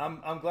anymore.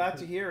 I'm glad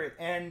to hear it.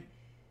 And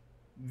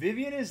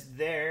Vivian is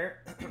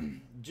there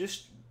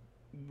just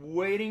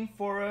waiting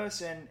for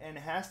us and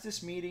has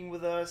this meeting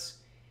with us,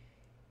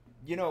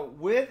 you know,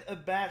 with a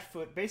bad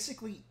foot,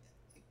 basically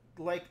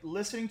like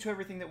listening to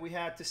everything that we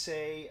had to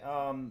say.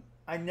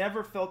 I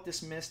never felt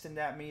dismissed in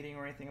that meeting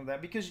or anything of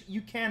that, because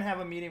you can have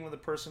a meeting with a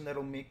person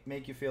that'll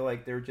make you feel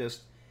like they're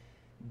just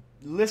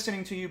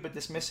listening to you but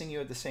dismissing you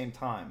at the same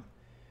time,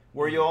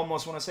 where you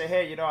almost want to say,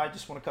 hey, you know, I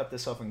just want to cut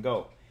this off and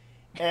go.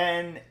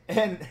 And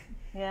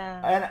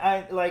yeah. And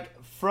I,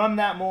 like, from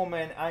that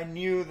moment, I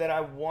knew that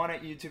I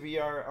wanted you to be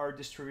our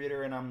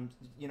distributor, and I'm,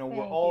 you know,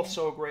 we're all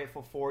so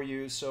grateful for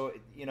you. So,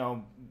 you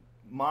know,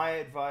 my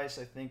advice,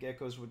 I think,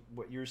 echoes with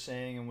what you're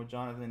saying and what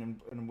Jonathan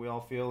and we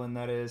all feel, and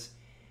that is,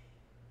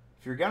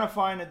 if you're going to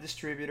find a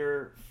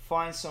distributor,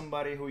 find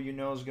somebody who you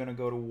know is going to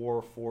go to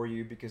war for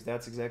you, because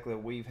that's exactly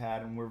what we've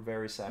had, and we're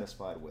very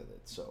satisfied with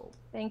it. So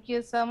thank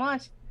you so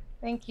much.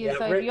 Thank you. Yeah,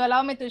 so if you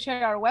allow me to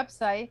share our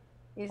website,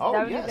 it's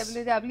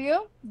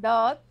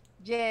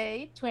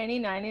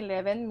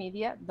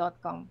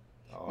www.j2911media.com.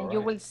 And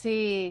you will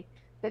see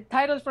the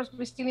titles for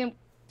Triskelion.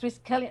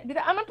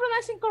 Am I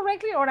pronouncing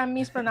correctly or I'm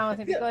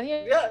mispronouncing? Because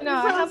you know,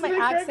 I have my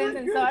accent,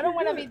 and so I don't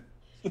want to be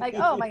like,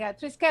 oh my God,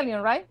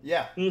 Triskelion, right?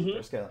 Yeah,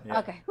 Triskelion. Yeah.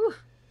 Okay. Whew.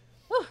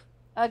 Whew.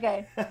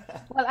 Okay.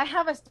 Well, I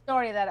have a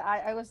story that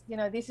I was, you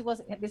know, this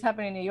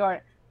happened in New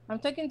York. I'm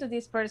talking to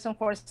this person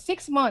for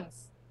 6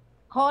 months,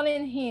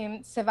 calling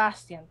him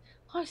Sebastian.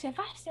 Oh,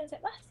 Sebastian,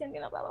 you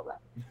know, blah, blah, blah.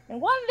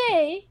 And one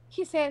day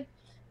he said,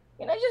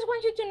 you know, I just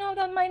want you to know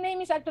that my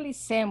name is actually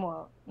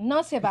Samuel,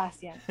 not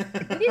Sebastian.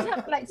 This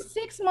happened like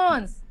 6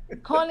 months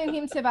calling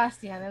him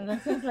Sebastian. And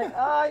it's like,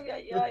 oh,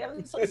 yeah,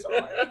 I'm so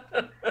sorry.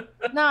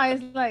 No,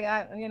 it's like,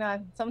 you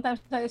know, sometimes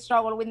I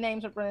struggle with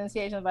names or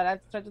pronunciation, but I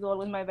try to do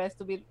always my best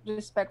to be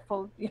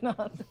respectful, you know,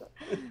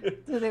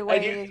 to the way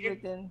it is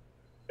written.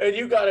 And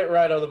you got it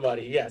right on the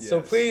money. Yes. So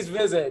please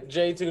visit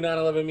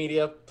J2911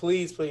 Media.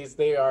 Please.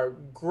 They are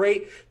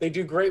great. They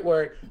do great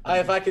work.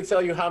 If I could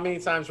tell you how many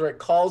times Rick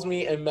calls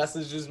me and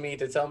messages me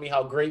to tell me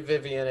how great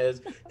Vivian is,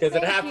 because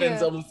it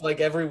happens almost like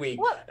every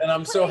week. Well, and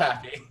I'm so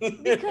happy.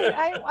 Because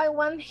I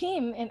want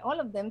him and all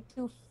of them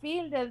to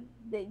feel that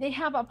they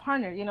have a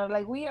partner. You know,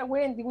 like we are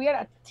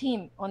a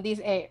team on this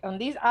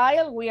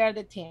aisle. We are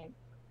the team.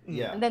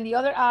 Yeah. And then the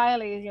other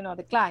aisle is, you know,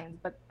 the clients,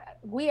 but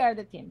we are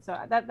the team. So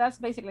that's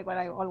basically what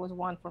I always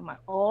want for my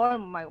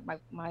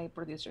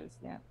producers.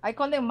 Yeah, I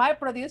call them my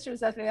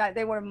producers. Actually,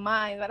 they were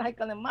mine, but I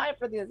call them my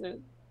producers.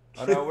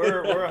 Oh no,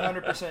 we're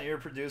 100% your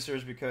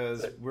producers,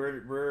 because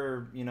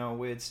we're you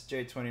know, it's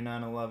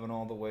J2911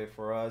 all the way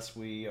for us.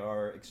 We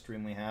are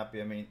extremely happy.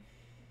 I mean,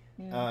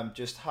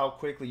 just how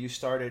quickly you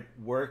started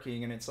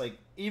working, and it's like,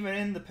 even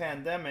in the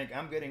pandemic,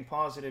 I'm getting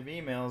positive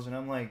emails, and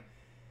I'm like,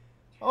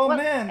 Oh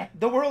man,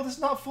 the world is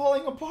not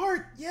falling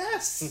apart.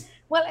 Yes.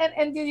 Well,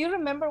 and do you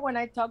remember when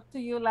I talked to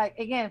you, like,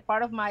 again,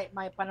 part of my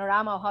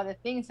panorama of how the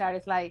things are,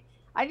 is like,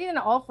 I didn't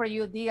offer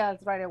you deals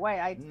right away.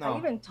 I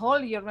even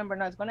told you, remember,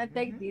 no, it's going to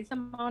take this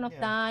amount of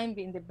time,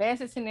 be in the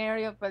best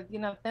scenario, but, you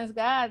know, thanks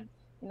God,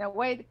 in a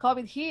way, the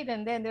COVID hit,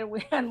 and then there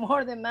we had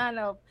more demand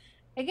of,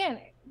 again,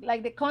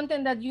 like the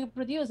content that you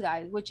produce,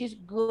 guys, which is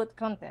good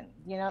content,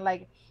 you know,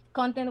 like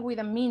content with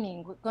a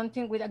meaning,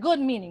 content with a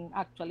good meaning,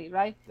 actually,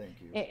 right? Thank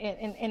you.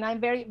 And I'm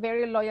very,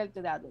 very loyal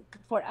to that.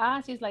 For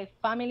us, it's like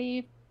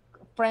family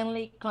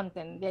friendly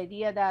content. The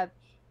idea that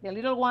the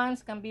little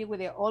ones can be with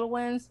the old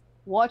ones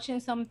watching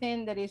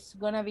something that is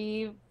gonna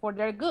be for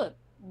their good,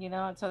 you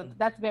know. So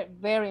that's very,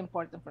 very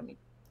important for me.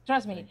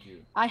 Trust me,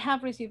 I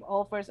have received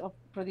offers of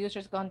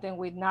producers content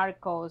with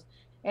Narcos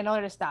and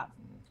other stuff,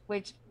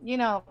 which, you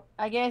know,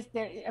 I guess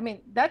there, I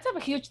mean, that's a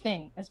huge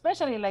thing,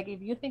 especially like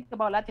if you think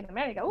about Latin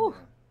America. Ooh.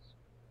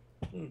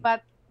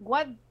 But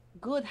what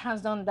good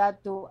has done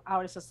that to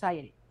our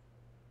society?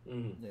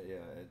 And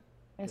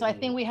so I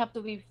think we have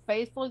to be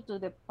faithful to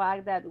the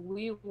fact that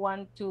we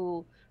want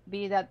to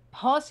be that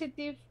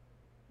positive,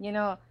 you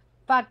know,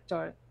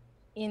 factor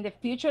in the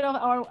future of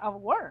our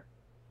work.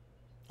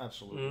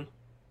 Absolutely.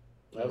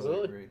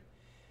 Absolutely.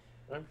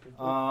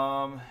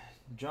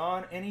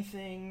 John,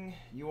 anything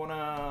you want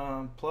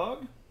to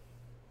plug?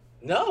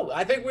 No,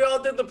 I think we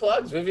all did the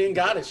plugs. Vivian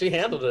got it. She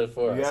handled it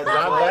for us.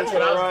 That's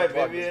what all right,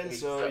 Vivian.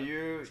 So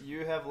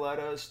you have led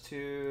us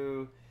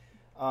to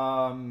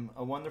a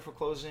wonderful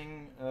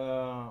closing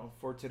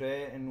for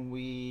today, and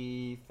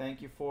we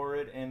thank you for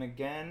it. And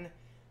again,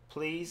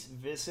 please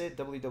visit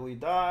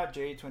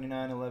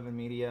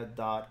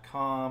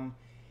www.j2911media.com.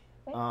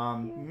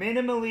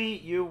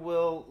 Minimally, you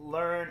will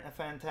learn a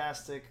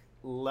fantastic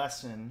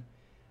lesson.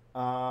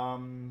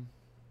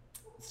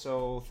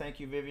 So thank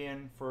you,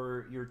 Vivian,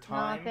 for your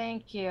time. No,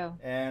 thank you.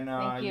 And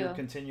your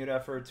continued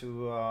effort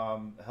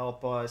to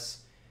help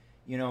us,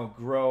 you know,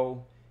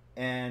 grow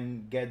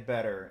and get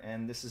better.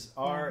 And this is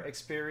our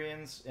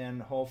experience,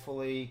 and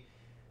hopefully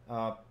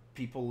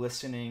people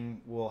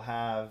listening will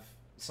have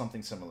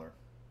something similar.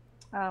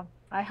 I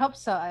hope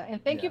so.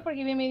 And thank you for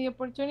giving me the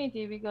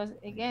opportunity, because,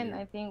 again,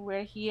 I think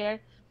we're here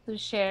to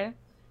share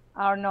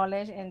our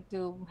knowledge and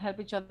to help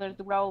each other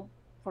to grow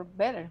for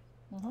better.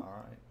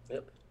 All right.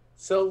 Yep.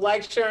 So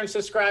like, share, and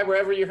subscribe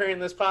wherever you're hearing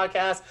this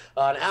podcast,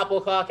 on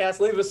Apple Podcasts.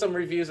 Leave us some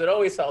reviews. It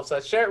always helps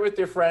us. Share it with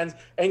your friends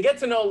and get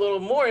to know a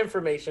little more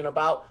information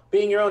about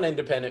being your own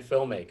independent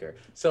filmmaker.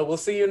 So we'll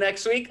see you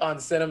next week on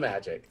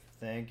Cinemagic.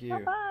 Thank you.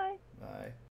 Bye-bye. Bye.